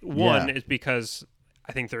se. One Yeah. is because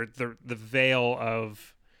I think the veil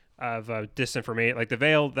of disinformation, like the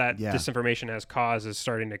veil that Yeah. disinformation has caused, is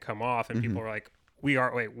starting to come off, and people are like,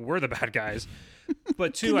 we're the bad guys.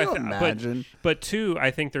 But two, Can you imagine? but two,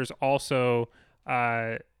 I think there's also,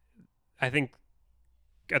 I think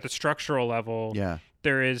at the structural level, Yeah.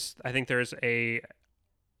 there's a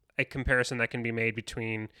comparison that can be made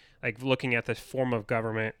between like looking at the form of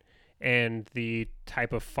government and the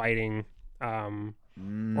type of fighting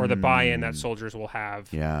or the buy-in that soldiers will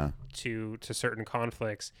have Yeah. to certain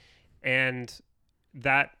conflicts. And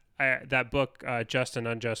that book, Just and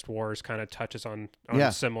Unjust Wars, kind of touches on Yeah.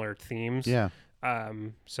 similar themes. Yeah.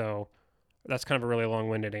 So that's kind of a really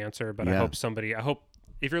long-winded answer, but Yeah. I hope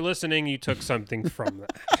if you're listening, you took something from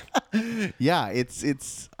that. Yeah,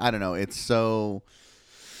 it's I don't know, it's so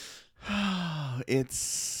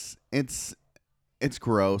it's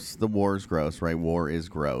gross. The war is gross, right? War is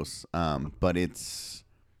gross. But it's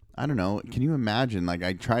I don't know. Can you imagine? Like,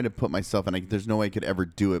 I try to put myself, and there's no way I could ever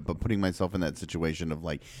do it, but putting myself in that situation of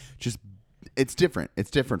like, just it's different.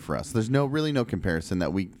 It's different for us. There's really no comparison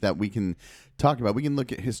that we can talk about. We can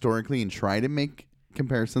look at historically and try to make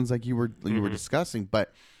comparisons like you were discussing,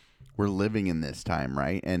 but we're living in this time,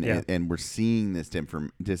 right? And Yeah. and we're seeing this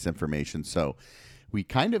disinformation. So we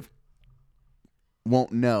kind of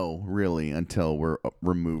won't know really until we're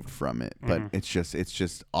removed from it. But it's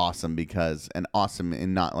just awesome and awesome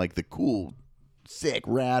in not like the cool, sick,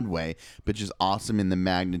 rad way, but just awesome in the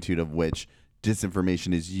magnitude of which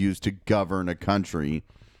disinformation is used to govern a country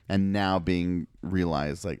and now being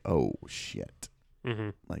realized like, oh shit, Mm-hmm.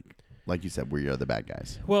 like you said, we are the bad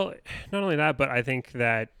guys. Well, not only that, but I think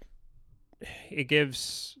that it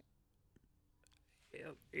gives.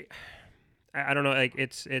 I don't know. Like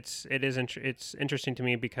it's interesting to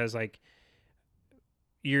me because like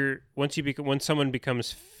when someone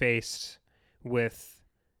becomes faced with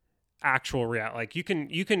actual reality, like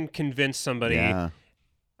you can convince somebody Yeah.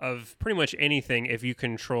 of pretty much anything if you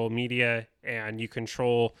control media and you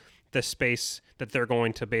control the space that they're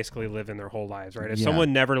going to basically live in their whole lives, right? If Yeah.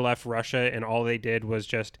 someone never left Russia and all they did was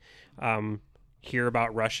just hear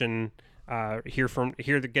about Russian,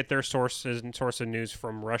 get their source of news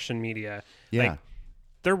from Russian media, Yeah. like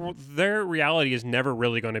their reality is never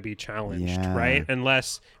really going to be challenged, Yeah. right?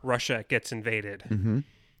 Unless Russia gets invaded. Mm-hmm.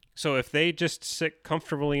 So if they just sit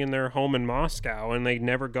comfortably in their home in Moscow and they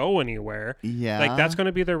never go anywhere, Yeah. like that's going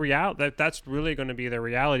to be their reality. That's really going to be their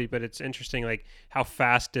reality. But it's interesting, like how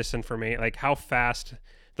fast how fast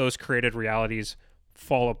those created realities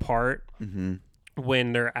fall apart Mm-hmm.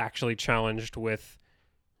 when they're actually challenged with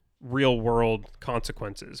real world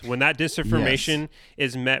consequences. When that disinformation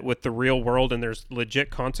is met with the real world and there's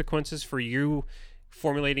legit consequences for you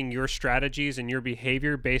formulating your strategies and your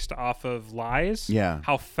behavior based off of lies, Yeah.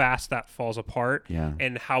 how fast that falls apart, Yeah.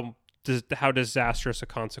 and how disastrous a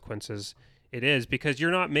consequences it is, because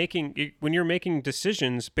when you're making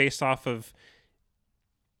decisions based off of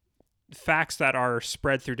facts that are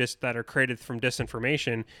spread through that are created from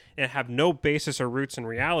disinformation and have no basis or roots in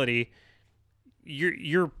reality,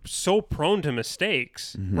 you're so prone to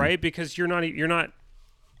mistakes, Mm-hmm. right? Because you're not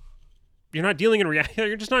dealing in reality.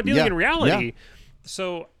 You're just not dealing in reality. Yeah.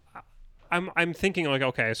 So I'm thinking like,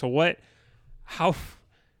 okay, so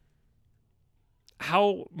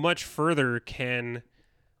how much further can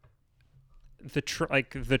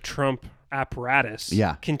the Trump apparatus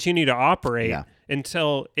Yeah. continue to operate Yeah.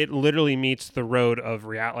 until it literally meets the road of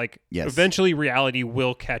reality? Like Yes. eventually reality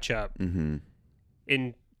will catch up. Mm-hmm.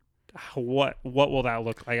 In what will that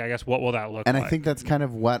look like? I guess what will that look And like? I think that's kind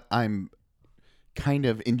of what I'm kind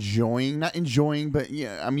of enjoying, not enjoying, but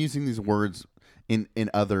yeah, I'm using these words in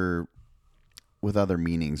other with other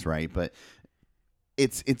meanings, right? But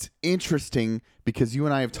it's interesting because you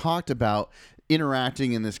and I have talked about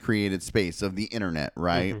interacting in this created space of the internet,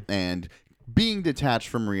 right? Mm-hmm. And being detached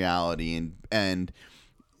from reality and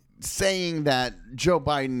saying that Joe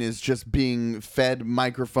Biden is just being fed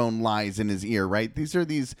microphone lies in his ear, right? These are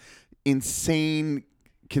these insane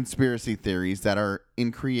conspiracy theories that are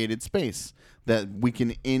in created space that we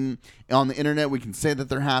can on the internet, we can say that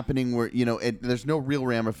they're happening where, there's no real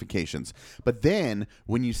ramifications. But then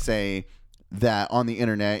when you say that on the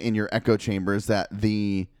internet in your echo chambers that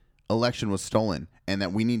the election was stolen and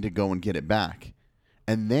that we need to go and get it back.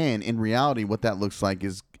 And then in reality, what that looks like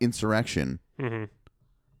is insurrection. Mm-hmm.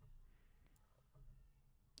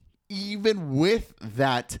 Even with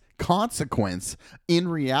that consequence, in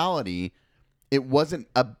reality, it wasn't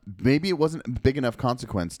a big enough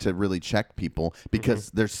consequence to really check people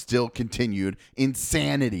because there's still continued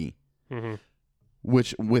insanity. Mm-hmm.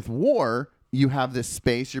 Which with war, you have this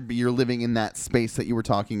space. You're living in that space that you were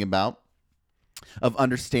talking about of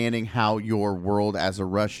understanding how your world as a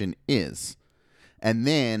Russian is. And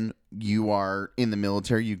then you are in the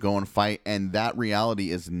military, you go and fight, and that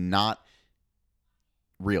reality is not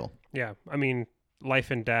real. Yeah, I mean,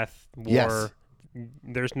 life and death, war. Yes.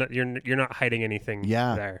 There's not you're not hiding anything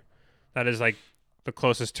there. That is like the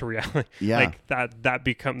closest to reality. Yeah. Like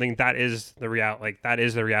that is the reality. Like that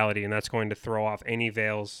is the reality, and that's going to throw off any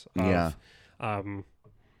veils of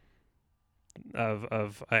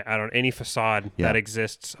any facade that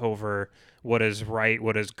exists over what is right,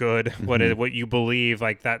 what is good, what you believe.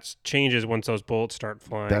 Like that changes once those bullets start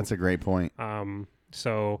flying. That's a great point.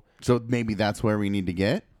 So maybe that's where we need to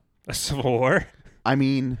get a civil war. I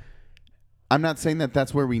mean, I'm not saying that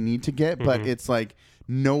that's where we need to get, but it's like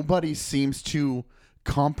nobody seems to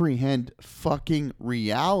comprehend fucking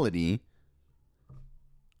reality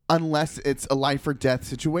unless it's a life or death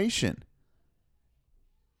situation.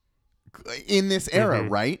 In this era,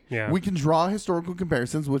 right? Yeah. We can draw historical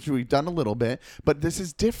comparisons, which we've done a little bit, but this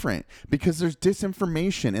is different because there's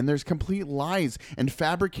disinformation and there's complete lies and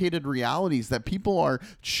fabricated realities that people are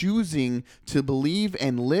choosing to believe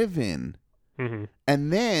and live in. Mm-hmm.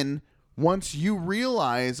 And then once you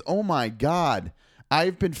realize, oh my God,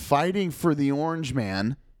 I've been fighting for the orange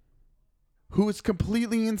man who is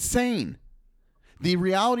completely insane. The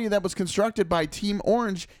reality that was constructed by Team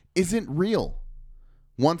Orange isn't real.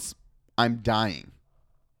 Once I'm dying,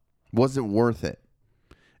 was it worth it?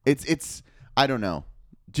 It's I don't know.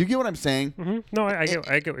 Do you get what I'm saying? Mm-hmm. No, I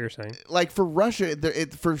get what you're saying. Like for Russia,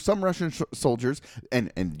 for some Russian soldiers,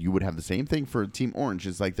 and you would have the same thing for Team Orange.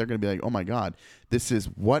 Is like they're going to be like, oh my God,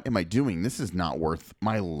 what am I doing? This is not worth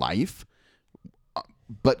my life.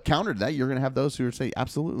 But counter to that, you're going to have those who are say,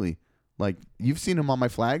 absolutely. Like, you've seen him on my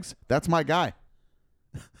flags. That's my guy.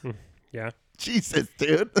 Yeah. Jesus,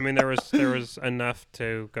 dude. I mean, there was enough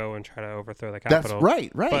to go and try to overthrow the Capitol. That's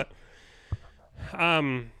right. But,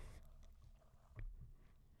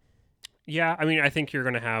 yeah, I mean, I think you're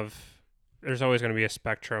going to have, there's always going to be a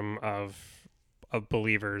spectrum of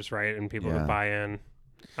believers, right? And people that buy in.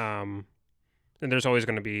 And there's always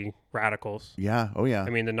going to be radicals. Yeah. Oh yeah. I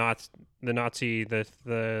mean, the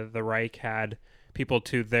Reich had people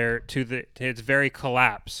to its very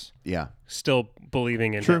collapse. Yeah. Still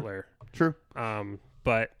believing in True. Hitler. True.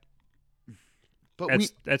 But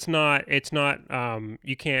it's not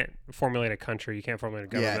you can't formulate a country, you can't formulate a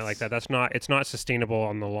government like that. It's not sustainable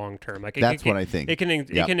on the long term. Like that's what I think. It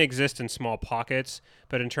can exist in small pockets,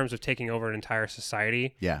 but in terms of taking over an entire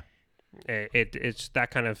society, it's that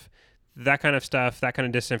kind of stuff, that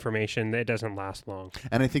kind of disinformation, it doesn't last long.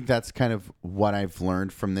 And I think that's kind of what I've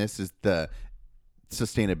learned from this is the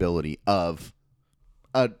sustainability of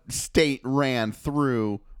a state but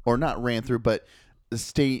the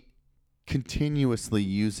state continuously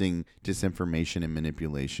using disinformation and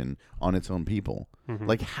manipulation on its own people. Mm-hmm.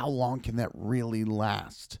 Like, how long can that really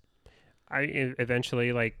last?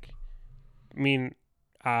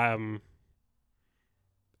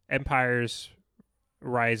 Empires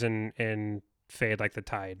rise and fade like the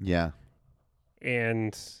tide. Yeah.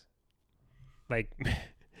 And like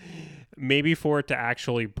maybe for it to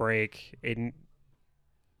actually break,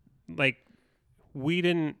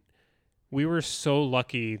 we were so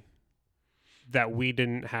lucky that we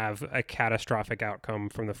didn't have a catastrophic outcome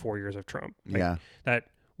from the 4 years of Trump. That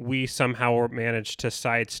we somehow managed to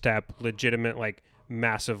sidestep legitimate, like,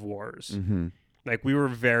 massive wars. Mm-hmm. Like, we were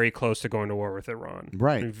very close to going to war with Iran.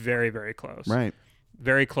 Right. Very, very close. Right.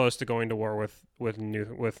 Very close to going to war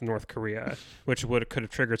with North Korea, which could have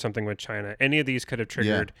triggered something with China. Any of these could have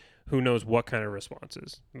triggered who knows what kind of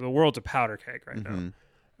responses. The world's a powder keg right now.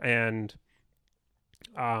 And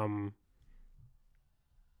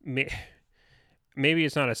maybe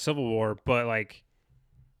it's not a civil war, but like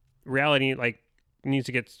reality people need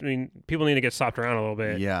to get slapped around a little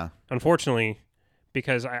bit. Yeah. Unfortunately,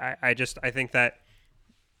 because I think that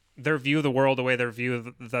their view of the world, the way their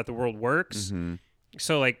view that the world works. Mm-hmm.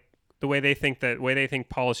 So like the way they think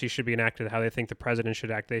policy should be enacted, how they think the president should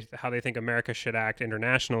act, how they think America should act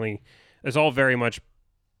internationally, is all very much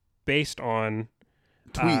based on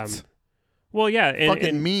tweets. Well, yeah,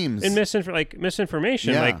 fucking memes and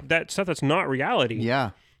misinformation, like that stuff that's not reality.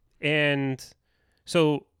 Yeah, and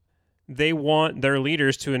so they want their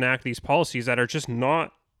leaders to enact these policies that are just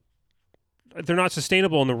not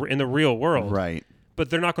sustainable in the real world. Right. But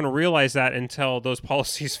they're not going to realize that until those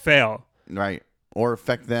policies fail. Right. Or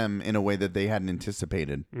affect them in a way that they hadn't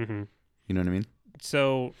anticipated. Mm-hmm. You know what I mean?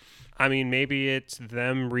 So, I mean, maybe it's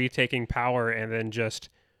them retaking power and then just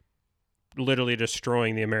literally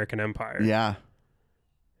destroying the American empire. Yeah.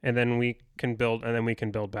 And then we can build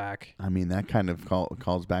back. I mean, that kind of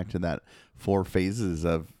calls back to that 4 phases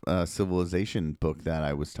of civilization book that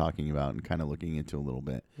I was talking about and kind of looking into a little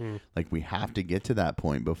bit. Like, we have to get to that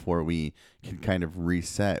point before we can kind of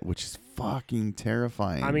reset, which is fucking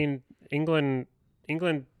terrifying. I mean, England,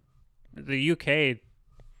 the UK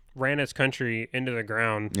ran its country into the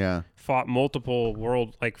ground. Yeah. Fought World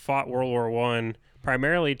War I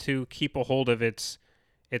primarily to keep a hold of its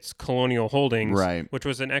colonial holdings, right, which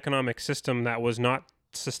was an economic system that was not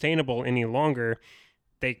sustainable any longer.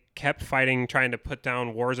 They kept fighting, trying to put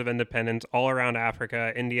down wars of independence all around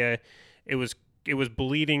Africa, India. It was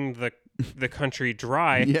bleeding the country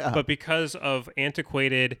dry. Yeah. But because of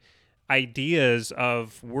antiquated ideas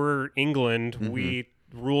of we're England, mm-hmm. we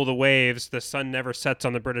rule the waves, the sun never sets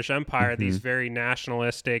on the British Empire, mm-hmm. these very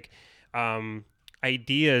nationalistic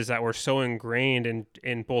ideas that were so ingrained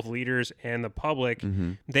in both leaders and the public,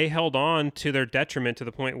 mm-hmm. they held on to their detriment to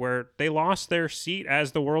the point where they lost their seat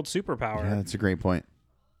as the world superpower. Yeah, that's a great point.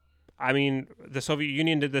 I mean, the Soviet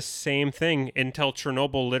Union did the same thing until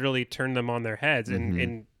Chernobyl literally turned them on their heads mm-hmm.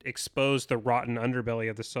 and exposed the rotten underbelly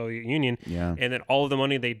of the Soviet Union. Yeah. And then all of the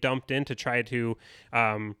money they dumped in to try to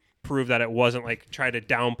prove that it wasn't, like, try to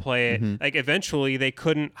downplay it. Mm-hmm. Like, eventually they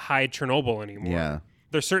couldn't hide Chernobyl anymore. Yeah.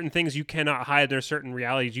 There's certain things you cannot hide. There's certain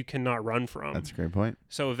realities you cannot run from. That's a great point.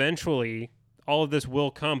 So eventually, all of this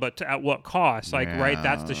will come, but at what cost? Like, right,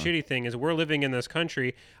 that's the shitty thing, is we're living in this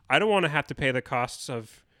country. I don't want to have to pay the costs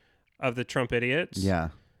of the Trump idiots. Yeah.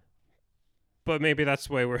 but maybe that's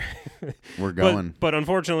the way we're going. But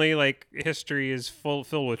unfortunately, like history is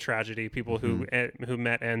filled with tragedy. People who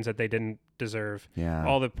met ends that they didn't deserve. Yeah.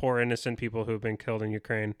 All the poor innocent people who have been killed in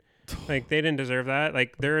Ukraine, like they didn't deserve that.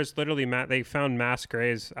 Like there is literally they found mass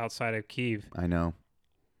graves outside of Kyiv. I know.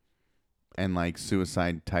 And like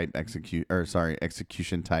suicide type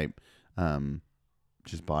execution type,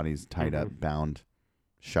 just bodies tied up, bound,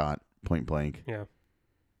 shot, point blank. Yeah.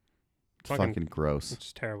 It's fucking gross.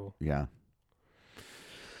 It's terrible. Yeah.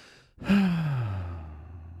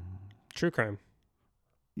 True crime.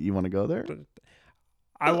 You want to go there?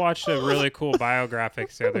 I watched a really cool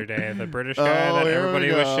biographics the other day. The British guy that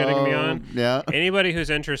everybody was shitting me on. Yeah. Anybody who's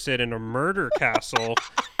interested in a murder castle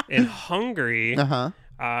in Hungary.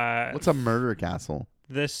 What's a murder castle?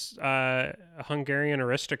 This Hungarian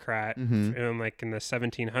aristocrat, in the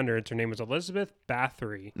 1700s. Her name was Elizabeth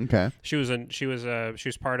Bathory. Okay. She was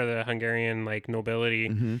part of the Hungarian like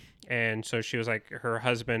nobility, and so she was like her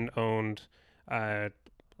husband owned a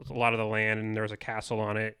lot of the land, and there was a castle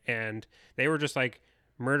on it, and they were just like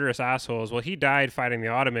murderous assholes. Well, he died fighting the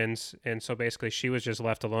Ottomans, and so basically she was just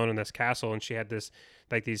left alone in this castle, and she had this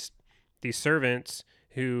like these servants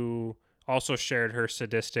who also shared her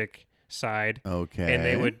sadistic side. Okay. And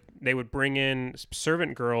they would bring in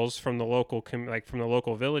servant girls from the local from the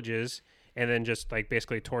local villages, and then just like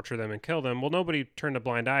basically torture them and kill them. Well, nobody turned a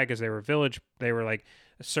blind eye because they were like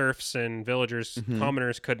serfs and villagers.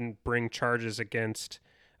 Commoners couldn't bring charges against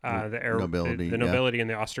the nobility in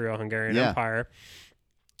the Austro-Hungarian Empire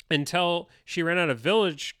until she ran out of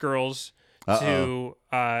village girls to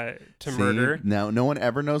murder. Now no one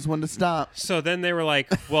ever knows when to stop. So then they were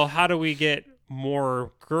like, well, how do we get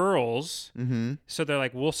more girls? So they're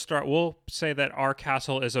like, we'll say that our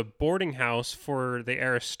castle is a boarding house for the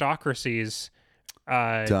aristocracy's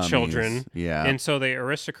children. Yeah. And so the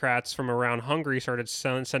aristocrats from around Hungary started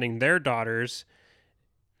sending their daughters.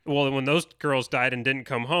 Well, when those girls died and didn't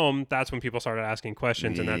come home, that's when people started asking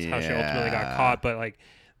questions, and that's how she ultimately got caught. But like,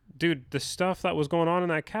 dude, the stuff that was going on in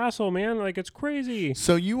that castle, man, like it's crazy.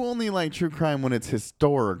 So you only like true crime when it's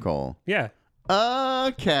historical. Yeah.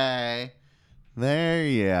 Okay. There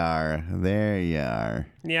you are.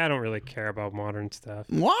 Yeah, I don't really care about modern stuff.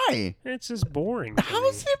 Why? It's just boring. How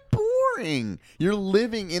is it boring? You're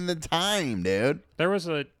living in the time, dude.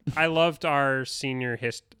 I loved our senior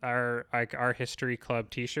our history club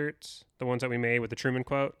T-shirts, the ones that we made with the Truman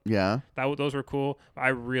quote. Yeah. Those were cool. I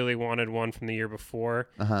really wanted one from the year before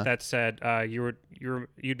that said,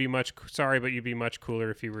 you'd be much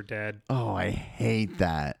cooler if you were dead. Oh, I hate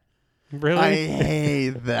that. Really? I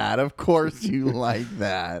hate that. Of course you like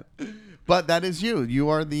that. But that is you. You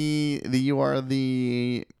are the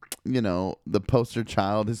poster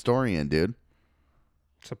child historian, dude.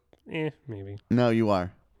 So, maybe. No, you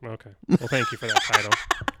are. Okay. Well, thank you for that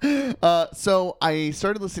title. So I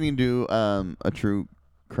started listening to a true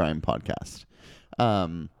crime podcast.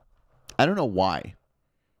 I don't know why,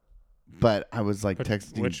 but I was like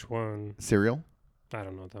texting. Which one? Serial? I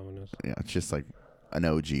don't know what that one is. Yeah, it's just like an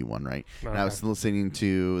OG one, right? Okay. And I was listening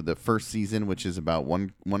to the first season, which is about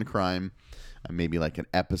one crime, maybe like an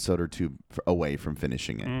episode or two away from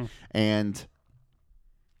finishing it. And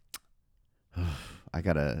I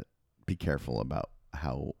gotta be careful about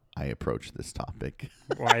how I approach this topic.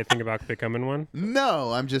 Why you think about becoming one?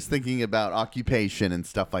 No, I'm just thinking about occupation and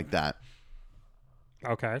stuff like that.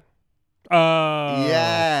 Okay.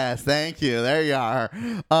 Yes, thank you. There you are.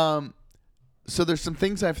 So there's some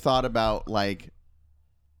things I've thought about, like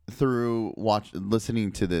through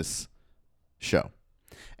listening to this show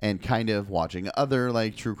and kind of watching other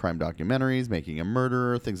like true crime documentaries, Making a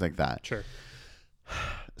Murderer, things like that. Sure.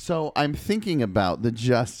 So I'm thinking about the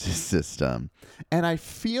justice system, and I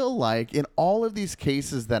feel like in all of these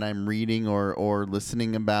cases that I'm reading or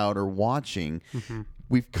listening about or watching,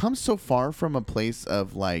 we've come so far from a place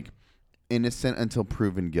of like innocent until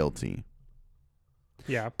proven guilty.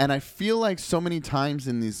 Yeah. And I feel like so many times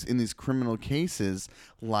in these criminal cases,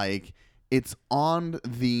 like it's on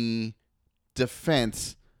the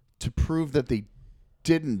defense to prove that they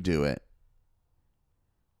didn't do it.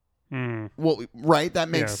 Well, right, that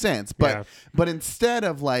makes sense. But instead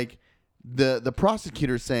of like the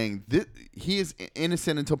prosecutor saying he is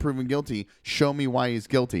innocent until proven guilty, show me why he's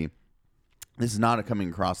guilty. This is not coming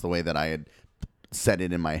across the way that I had said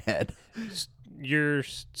it in my head. You're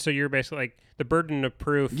basically like the burden of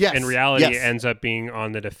proof in reality ends up being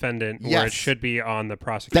on the defendant, where it should be on the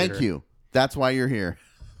prosecutor. Thank you. That's why you're here.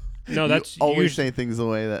 No, that's you always say things the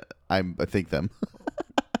way that I think them.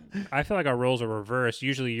 I feel like our roles are reversed.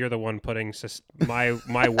 Usually, you're the one putting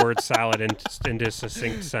my word salad into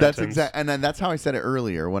succinct sentence. That's exact, and then that's how I said it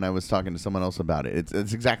earlier when I was talking to someone else about it.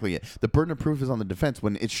 It's exactly it. The burden of proof is on the defense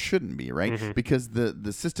when it shouldn't be, right? Because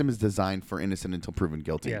the system is designed for innocent until proven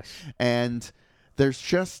guilty. Yes. And there's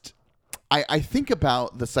just, I think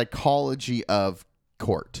about the psychology of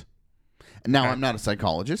court. Now, I'm not a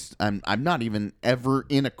psychologist. I'm not even ever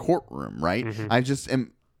in a courtroom, right? I just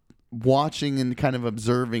am watching and kind of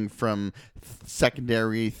observing from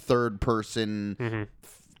secondary, third person,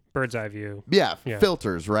 bird's eye view. Yeah,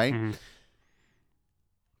 filters, right?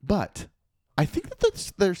 But I think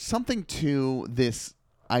that there's something to this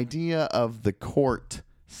idea of the court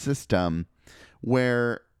system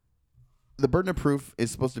where the burden of proof is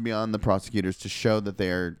supposed to be on the prosecutors to show that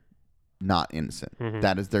they're not innocent.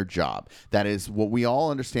 That is their job. That is what we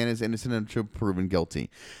all understand is innocent until proven guilty.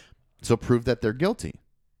 So prove that they're guilty.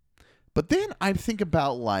 But then I think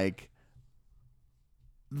about like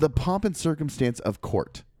the pomp and circumstance of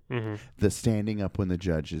court. The standing up when the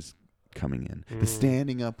judge is coming in. The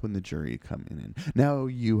standing up when the jury coming in. Now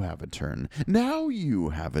you have a turn. Now you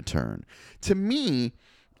have a turn. To me,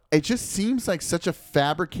 it just seems like such a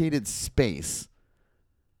fabricated space.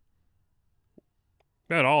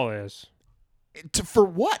 That all is. For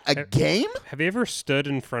what? A game? Have you ever stood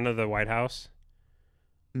in front of the White House?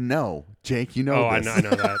 No. Jake, you know this. I know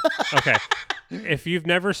that. Okay. If you've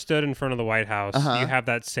never stood in front of the White House, you have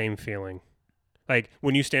that same feeling. Like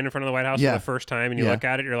when you stand in front of the White House for the first time and you look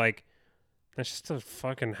at it, you're like, that's just a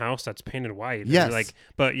fucking house that's painted white. Yes. And you're like,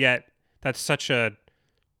 but yet that's such a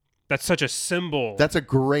symbol. That's a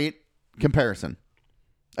great comparison.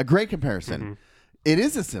 A great comparison. It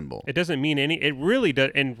is a symbol. It doesn't mean it really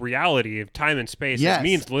does. In reality of time and space, it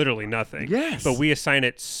means literally nothing. Yes. But we assign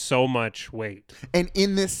it so much weight. And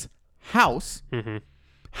in this house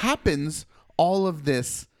happens all of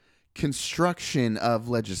this construction of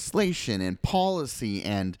legislation and policy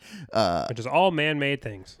and which is all man-made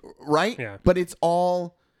things. Right? Yeah. But it's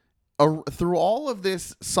all through all of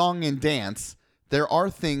this song and dance, there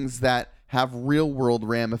are things that have real-world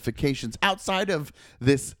ramifications outside of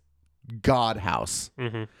this God house.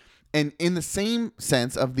 And in the same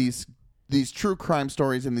sense of these true crime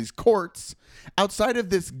stories in these courts, outside of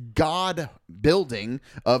this God building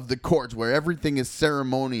of the courts where everything is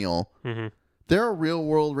ceremonial, there are real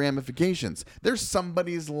world ramifications. There's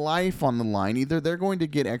somebody's life on the line. Either they're going to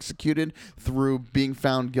get executed through being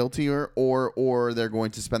found guilty or they're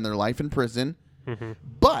going to spend their life in prison.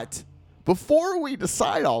 But before we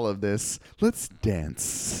decide all of this, let's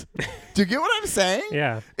dance. Do you get what I'm saying?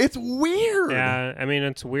 Yeah. It's weird. Yeah, I mean,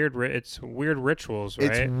 it's weird. It's weird rituals,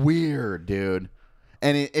 right? It's weird, dude.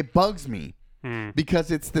 And it bugs me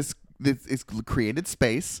because it's this created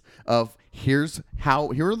space of here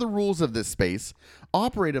are the rules of this space,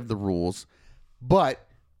 operate of the rules, but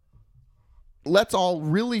let's all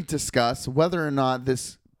really discuss whether or not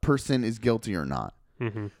this person is guilty or not.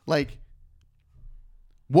 Like,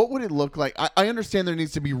 what would it look like? I understand there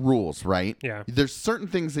needs to be rules, right? Yeah. There's certain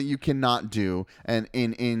things that you cannot do and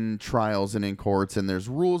in trials and in courts, and there's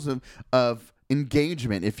rules of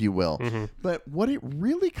engagement, if you will. But what it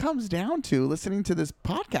really comes down to, listening to this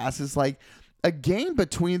podcast, is like a game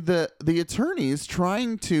between the attorneys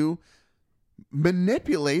trying to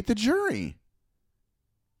manipulate the jury.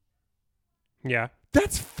 Yeah.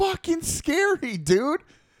 That's fucking scary, dude.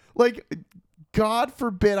 Like, God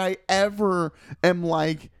forbid I ever am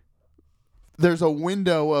like, there's a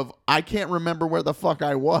window of I can't remember where the fuck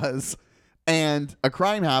I was, and a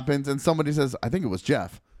crime happens, and somebody says, I think it was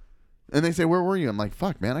Jeff. And they say, where were you? I'm like,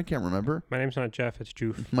 fuck, man, I can't remember. My name's not Jeff, it's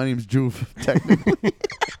Joof. My name's Joof, technically.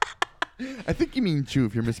 I think you mean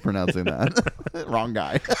Joof. You're mispronouncing that. Wrong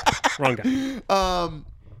guy. Wrong guy.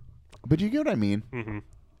 But you get what I mean?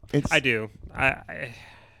 I do.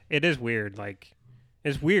 It is weird. Like,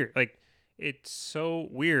 it's weird. Like, it's so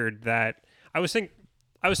weird that I was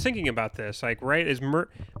thinking about this. Like, right? Is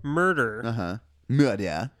murder?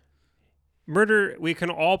 Murder. We can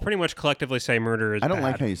all pretty much collectively say murder is. I don't bad.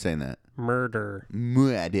 like how you're saying that. Murder.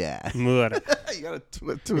 Murder. Murder. You gotta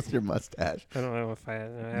twist your mustache. I don't know if I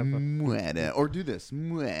have Murder. Or do this.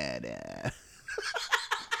 Murder.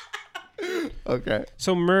 Okay.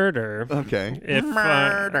 So murder. Okay. If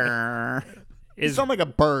murder. You sound like a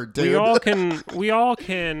bird, dude. We all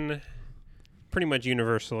can pretty much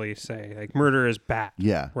universally say like murder is bad.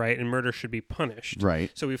 Yeah. Right? And murder should be punished. Right.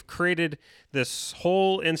 So we've created this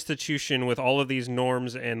whole institution with all of these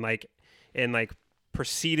norms and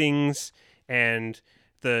proceedings, and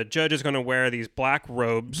the judge is going to wear these black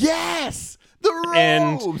robes. Yes! The robes!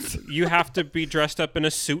 And you have to be dressed up in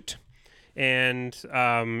a suit. And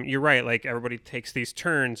you're right. Like everybody takes these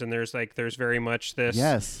turns, and there's very much this,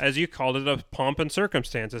 Yes. as you called it, a pomp and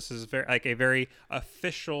circumstance. This is a very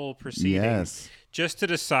official proceeding, Yes. just to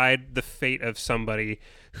decide the fate of somebody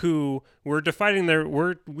who we are deciding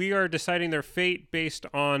their fate based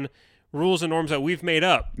on rules and norms that we've made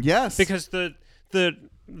up. Yes. Because the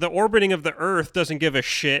orbiting of the Earth doesn't give a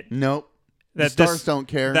shit. Nope. The That stars this, don't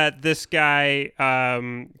care. that this guy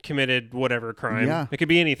committed whatever crime. Yeah. It could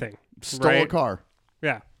be anything. Stole a right? car.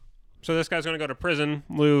 Yeah. So this guy's going to go to prison,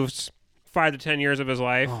 lose 5 to 10 years of his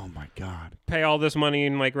life, Oh my God. pay all this money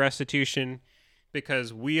in like restitution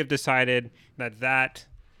because we have decided that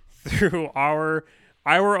through our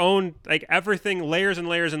own, like, everything, layers and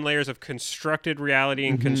layers and layers of constructed reality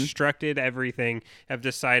and constructed everything, have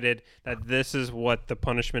decided that this is what the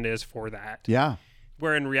punishment is for that. Yeah.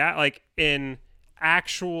 Where in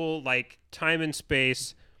actual like time and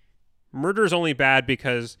space, murder is only bad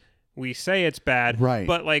because we say it's bad. Right.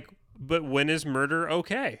 But when is murder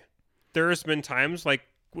okay? There's been times like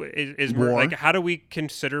is War. like, how do we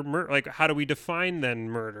consider murder? Like, how do we define then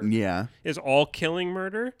murder? Yeah. Is all killing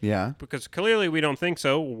murder? Yeah. Because clearly we don't think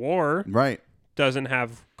so. War Right. doesn't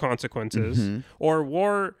have consequences. Mm-hmm. Or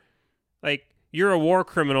war, like, you're a war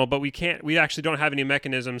criminal, but we actually don't have any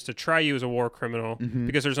mechanisms to try you as a war criminal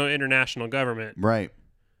because there's no international government. Right.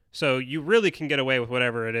 So you really can get away with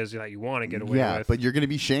whatever it is that you want to get away Yeah, with. but you're going to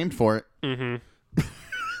be shamed for it.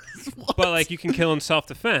 But like, you can kill in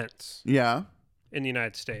self-defense Yeah. in the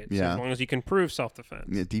United States Yeah. as long as you can prove self-defense.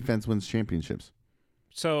 Yeah. Defense wins championships.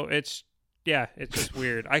 So it's just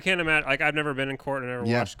weird. I can't imagine. Like, I've never been in court and never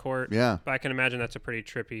Yeah. watched court. Yeah. But I can imagine that's a pretty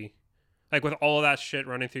trippy. Like, with all of that shit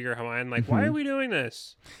running through your mind, like, why are we doing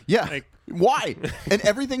this? Yeah. Like, why? And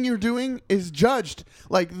everything you're doing is judged.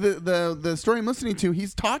 Like the story I'm listening to,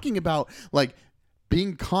 he's talking about like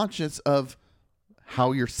being conscious of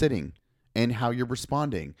how you're sitting and how you're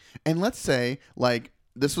responding. And let's say, like,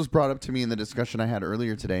 this was brought up to me in the discussion I had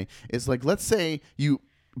earlier today, is like, let's say you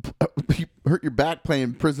hurt your back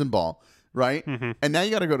playing prison ball, right? And now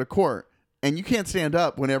you got to go to court. And you can't stand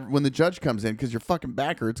up when the judge comes in because your fucking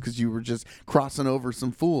back hurts because you were just crossing over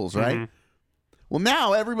some fools, right? Well,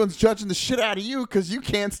 now everyone's judging the shit out of you because you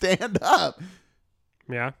can't stand up.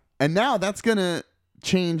 yeah. And now that's going to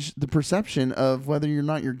change the perception of whether or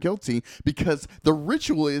not you're guilty because the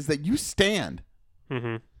ritual is that you stand.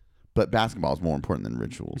 But basketball is more important than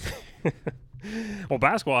rituals. Well,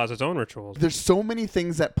 basketball has its own rituals. There's so many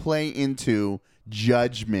things that play into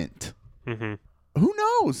judgment. Who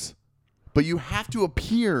knows? But you have to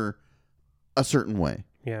appear a certain way.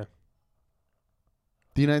 Yeah.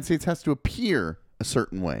 The United States has to appear a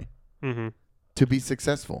certain way to be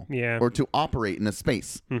successful. Yeah. Or to operate in a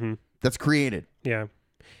space that's created. Yeah.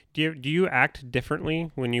 Do you act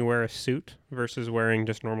differently when you wear a suit versus wearing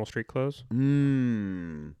just normal street clothes?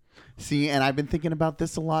 See, and I've been thinking about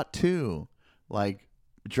this a lot too. Like,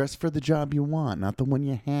 dress for the job you want, not the one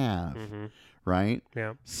you have. Right?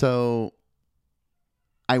 Yeah. So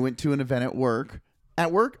I went to an event at work.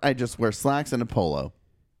 At work, I just wear slacks and a polo.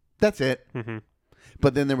 That's it.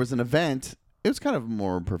 But then there was an event. It was kind of a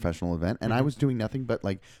more professional event, and I was doing nothing but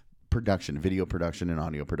like production, video production, and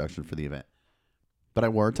audio production for the event. But I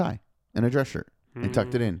wore a tie and a dress shirt and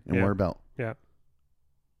tucked it in and wore a belt. Yeah.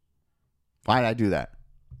 Why did I do that?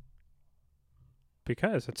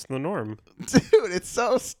 Because it's the norm. Dude, it's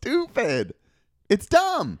so stupid. It's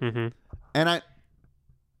dumb. And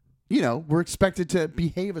we're expected to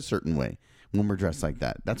behave a certain way when we're dressed like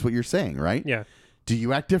that. That's what you're saying, right? Yeah. Do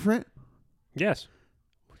you act different? Yes.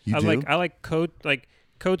 You I do? like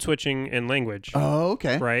code switching in language. Oh,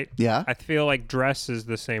 okay. Right? Yeah. I feel like dress is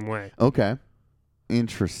the same way. Okay.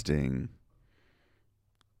 Interesting.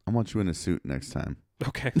 I want you in a suit next time.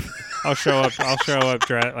 Okay. I'll show up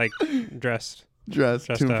dressed. Dressed Dressed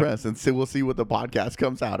to up. impress, and so we'll see what the podcast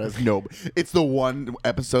comes out as. No, it's the one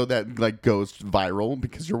episode that like goes viral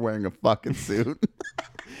because you're wearing a fucking suit.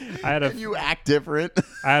 And you act different.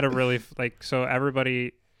 I had a really so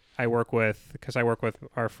everybody I work with, because I work with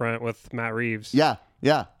with Matt Reeves. Yeah.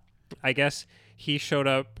 I guess he showed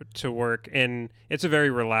up to work, and it's a very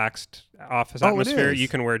relaxed office Oh, it atmosphere. is? You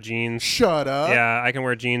can wear jeans. Shut up. Yeah, I can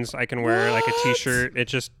wear jeans. I can wear like a What? t-shirt.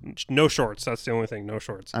 It's just no shorts. That's the only thing. No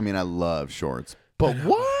shorts. I mean, I love shorts, but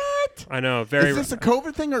what? I know. Very Is this a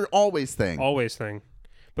COVID thing or always thing? always thing.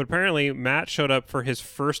 But apparently, Matt showed up for his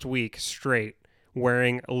first week straight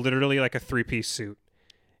wearing literally like a 3-piece suit.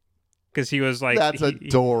 Because he was like, That's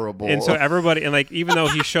adorable. And so everybody, and like, even though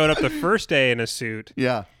he showed up the first day in a suit,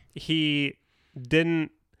 yeah. he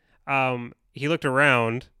didn't, he looked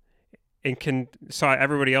around and saw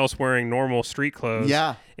everybody else wearing normal street clothes.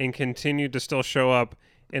 Yeah. And continued to still show up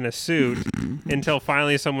in a suit until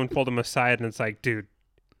finally someone pulled him aside and it's like, dude,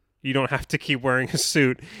 you don't have to keep wearing a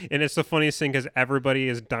suit. And it's the funniest thing because everybody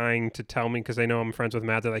is dying to tell me because they know I'm friends with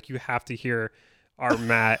Matt. They're like, you have to hear our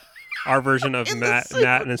version of Matt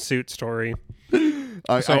in a suit story.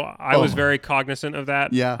 I was very cognizant of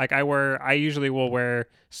that. Yeah. Like I usually will wear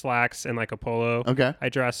slacks and like a polo. Okay. I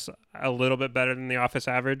dress a little bit better than the office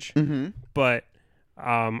average, Mm-hmm. but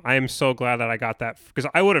I am so glad that I got that because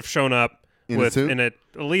I would have shown up at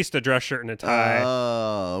least a dress shirt and a tie.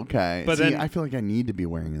 Oh, okay. But See, then I feel like I need to be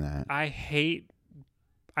wearing that. I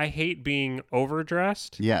hate being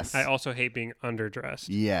overdressed. Yes. I also hate being underdressed.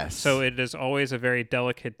 Yes. So it is always a very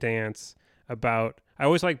delicate dance about. I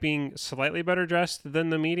always like being slightly better dressed than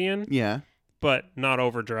the median, yeah. but not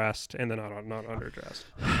overdressed and then not underdressed.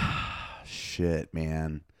 Shit,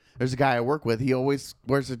 man. There's a guy I work with. He always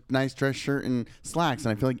wears a nice dress shirt and slacks,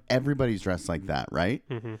 and I feel like everybody's dressed like that, right?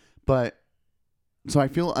 Mm-hmm. But so I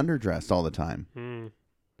feel underdressed all the time. Mm.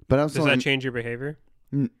 But also, Does that change your behavior?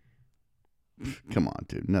 Come on,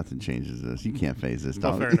 dude. Nothing changes this. You can't phase this,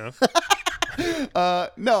 Well, dog. fair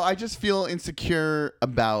enough. No, I just feel insecure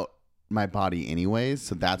about my body anyways,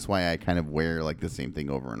 so that's why I kind of wear like the same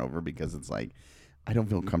thing over and over because it's like I don't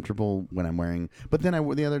feel comfortable when I'm wearing. But then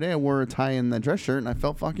the other day I wore a tie and the dress shirt and I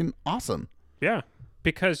felt fucking awesome. Yeah,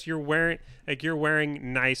 because you're wearing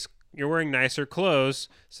nicer clothes,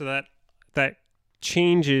 so that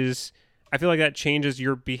changes. I feel like that changes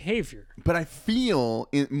your behavior. But I feel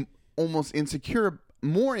almost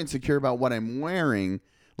more insecure about what I'm wearing,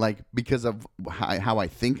 like because of how I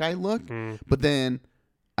think I look. But then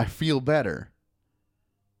I feel better.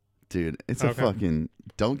 Dude, it's a fucking...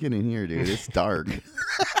 Don't get in here, dude. It's dark.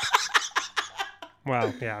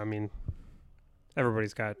 Well, yeah, I mean,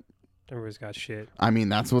 everybody's got shit. I mean,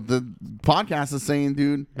 that's what the podcast is saying,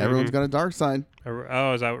 dude. Everyone's got a dark side.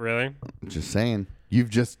 Oh, is that really? Just saying. You've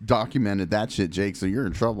just documented that shit, Jake, so you're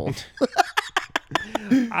in trouble.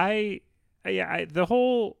 The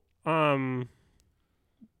whole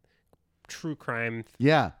true crime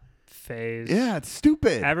phase. Yeah, it's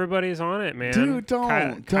stupid. Everybody's on it, man. Dude,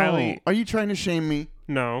 don't. Kylie, Are you trying to shame me?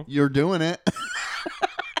 no. You're doing it.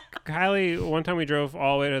 Kylie, one time we drove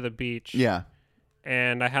all the way to the beach. Yeah.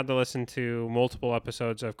 And I had to listen to multiple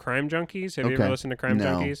episodes of Crime Junkies. Have you Okay. ever listened to Crime No.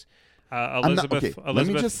 Junkies? Elizabeth Let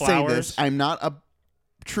me just Flowers. say this. I'm not a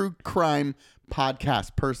true crime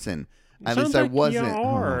podcast person. At Sounds least I like wasn't. You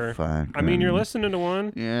are. Oh, fuck. I mean, you're listening to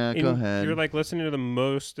one. Yeah, go ahead. You're like listening to the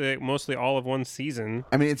mostly all of one season.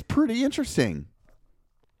 I mean, it's pretty interesting.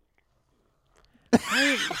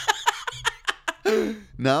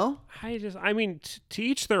 No? I mean, to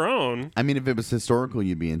each their own. I mean, if it was historical,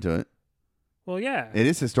 you'd be into it. Well, yeah. It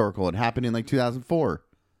is historical. It happened in like 2004.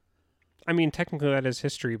 I mean, technically that is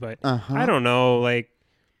history, but Uh-huh. I don't know. Like,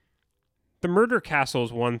 the murder castle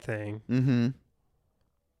is one thing. Mm-hmm.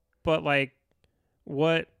 But, like,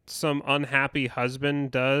 what some unhappy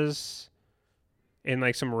husband does in,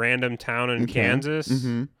 like, some random town in Kansas.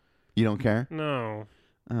 Mm-hmm. You don't care? No.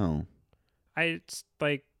 Oh. It's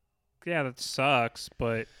like, yeah, that sucks,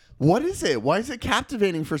 but What is it? Why is it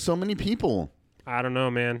captivating for so many people? I don't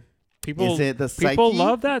know, man. People, Is it the people psyche?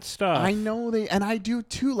 love that stuff. I know and I do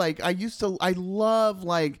too. Like I love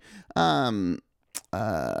like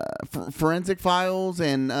forensic files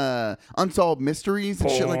and unsolved mysteries and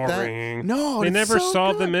shit like that. Boring. No, They it's never so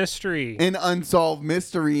solved the good. mystery. In unsolved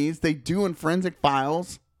mysteries, they do in forensic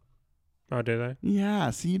files. Oh, do they? Yeah,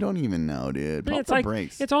 see, you don't even know, dude. But Pump it's the like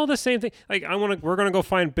brakes. it's all the same thing. Like we're gonna go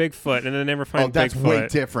find Bigfoot, and then they never find Bigfoot. That's way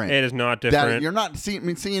different. It is not different. You're not seeing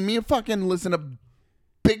me fucking listen to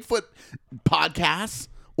Bigfoot podcasts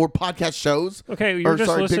or podcast shows. Okay, you're just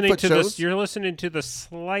sorry, listening Bigfoot to shows? this. You're listening to the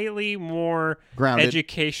slightly more Grounded,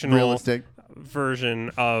 educational realistic.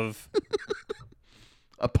 version of.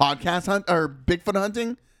 A podcast hunt or Bigfoot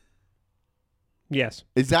hunting? Yes.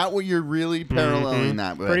 Is that what you're really paralleling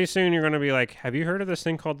that with? Pretty soon you're going to be like, have you heard of this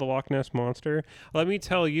thing called the Loch Ness Monster? Let me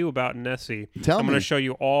tell you about Nessie. I'm going me. to show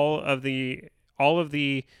you all of the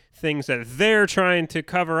things that they're trying to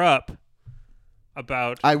cover up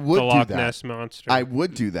about I would the Loch do that. Ness Monster. I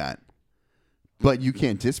would do that. But you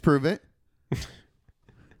can't disprove it.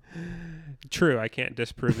 True, I can't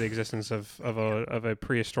disprove the existence of a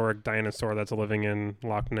prehistoric dinosaur that's living in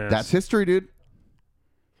Loch Ness. That's history, dude.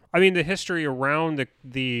 I mean, the history around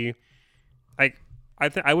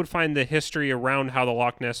I would find the history around how the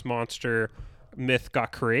Loch Ness Monster myth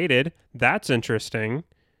got created. That's interesting.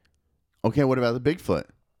 Okay, what about the Bigfoot?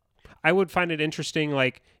 I would find it interesting,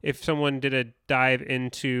 like if someone did a dive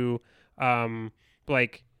into,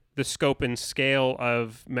 like the scope and scale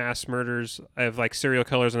of mass murders of like serial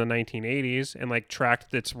killers in the 1980s and like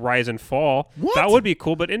tracked its rise and fall. What? That would be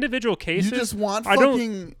cool. But individual cases, You just want I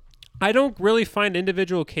fucking... don't really find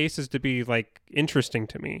individual cases to be like interesting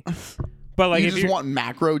to me. But like, you if just want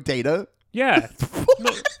macro data? yeah.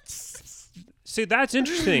 What? See, that's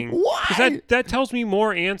interesting. Why? 'Cause that tells me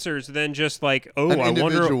more answers than just like, oh, An I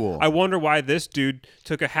individual. wonder why this dude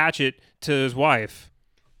took a hatchet to his wife.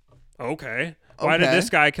 Okay. Why did Okay. this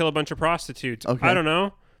guy kill a bunch of prostitutes? Okay. I don't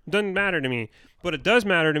know. Doesn't matter to me. What it does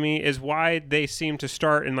matter to me is why they seem to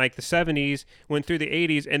start in like the 70s, went through the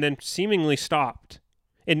 80s, and then seemingly stopped.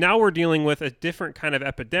 And now we're dealing with a different kind of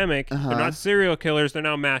epidemic. They're not serial killers. They're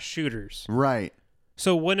now mass shooters. Right.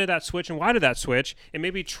 So when did that switch and why did that switch? And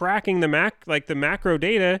maybe tracking the macro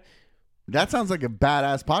data. That sounds like a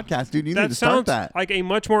badass podcast, dude. You need That to start sounds that. like a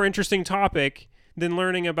much more interesting topic than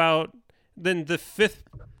learning about than the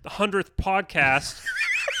 100th podcast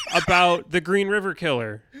about the Green River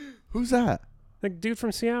Killer. Who's that? The dude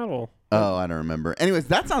from Seattle. Oh, I don't remember. Anyways,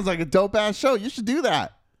 that sounds like a dope ass show. You should do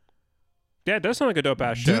that. Yeah, it does sound like a dope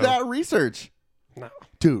ass show. Do that research. No.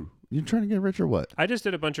 Dude, you trying to get rich or what? I just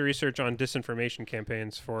did a bunch of research on disinformation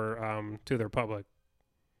campaigns for to the Republic.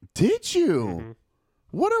 Did you? Mhm.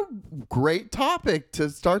 What a great topic to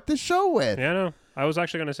start the show with. Yeah, no. I was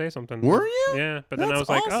actually going to say something. Were you? Yeah, but then I That's was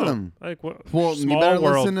like, awesome. oh, like what? Well, you small better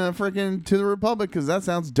world. listen to freaking To the Republic because that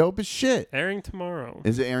sounds dope as shit. Airing tomorrow.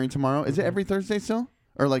 Is it airing tomorrow? Is it every Thursday still?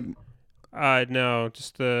 Or like No,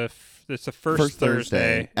 just it's the first first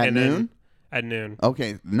Thursday at and then- noon? At noon.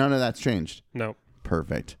 Okay, none of that's changed. No.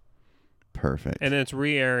 Perfect. And then it's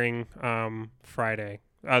re-airing Friday.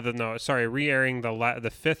 Re-airing the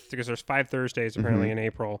 5th because there's 5 Thursdays apparently in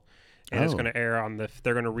April, and it's Oh. going to air on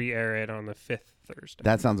they're going to re-air it on the 5th Thursday.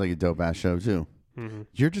 That sounds like a dope ass show too. Mm-hmm.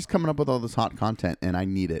 You're just coming up with all this hot content, and I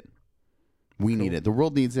need it. We need it. The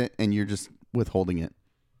world needs it, and you're just withholding it.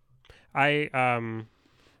 I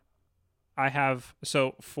have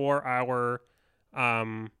for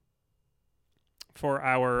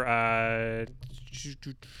our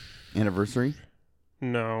Anniversary?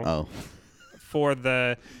 no Oh, for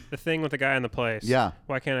the thing with the guy in the place. yeah.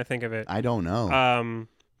 Why can't I think of it? I don't know.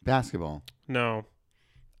 Basketball. No.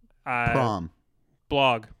 Prom.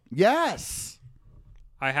 Blog. Yes.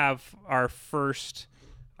 I have our first.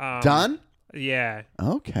 Done? Yeah.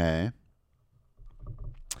 Okay.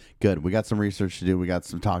 Good. We got some research to do. We got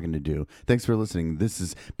some talking to do. Thanks for listening. This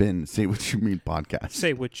has been Say What You Mean podcast.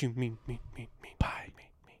 Say what you mean. Bye.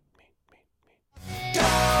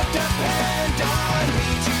 Don't depend on me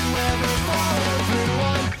to ever follow through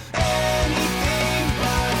on anything,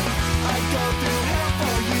 but I go through hell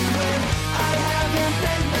for you, and I haven't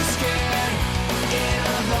been this scared in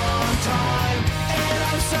a long time, and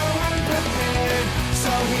I'm so unprepared. So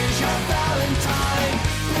here's your Valentine,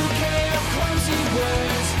 bouquet of clumsy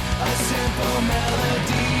words, a simple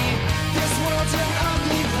melody. This world's an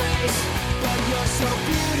ugly place, but you're so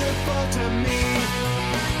beautiful to me.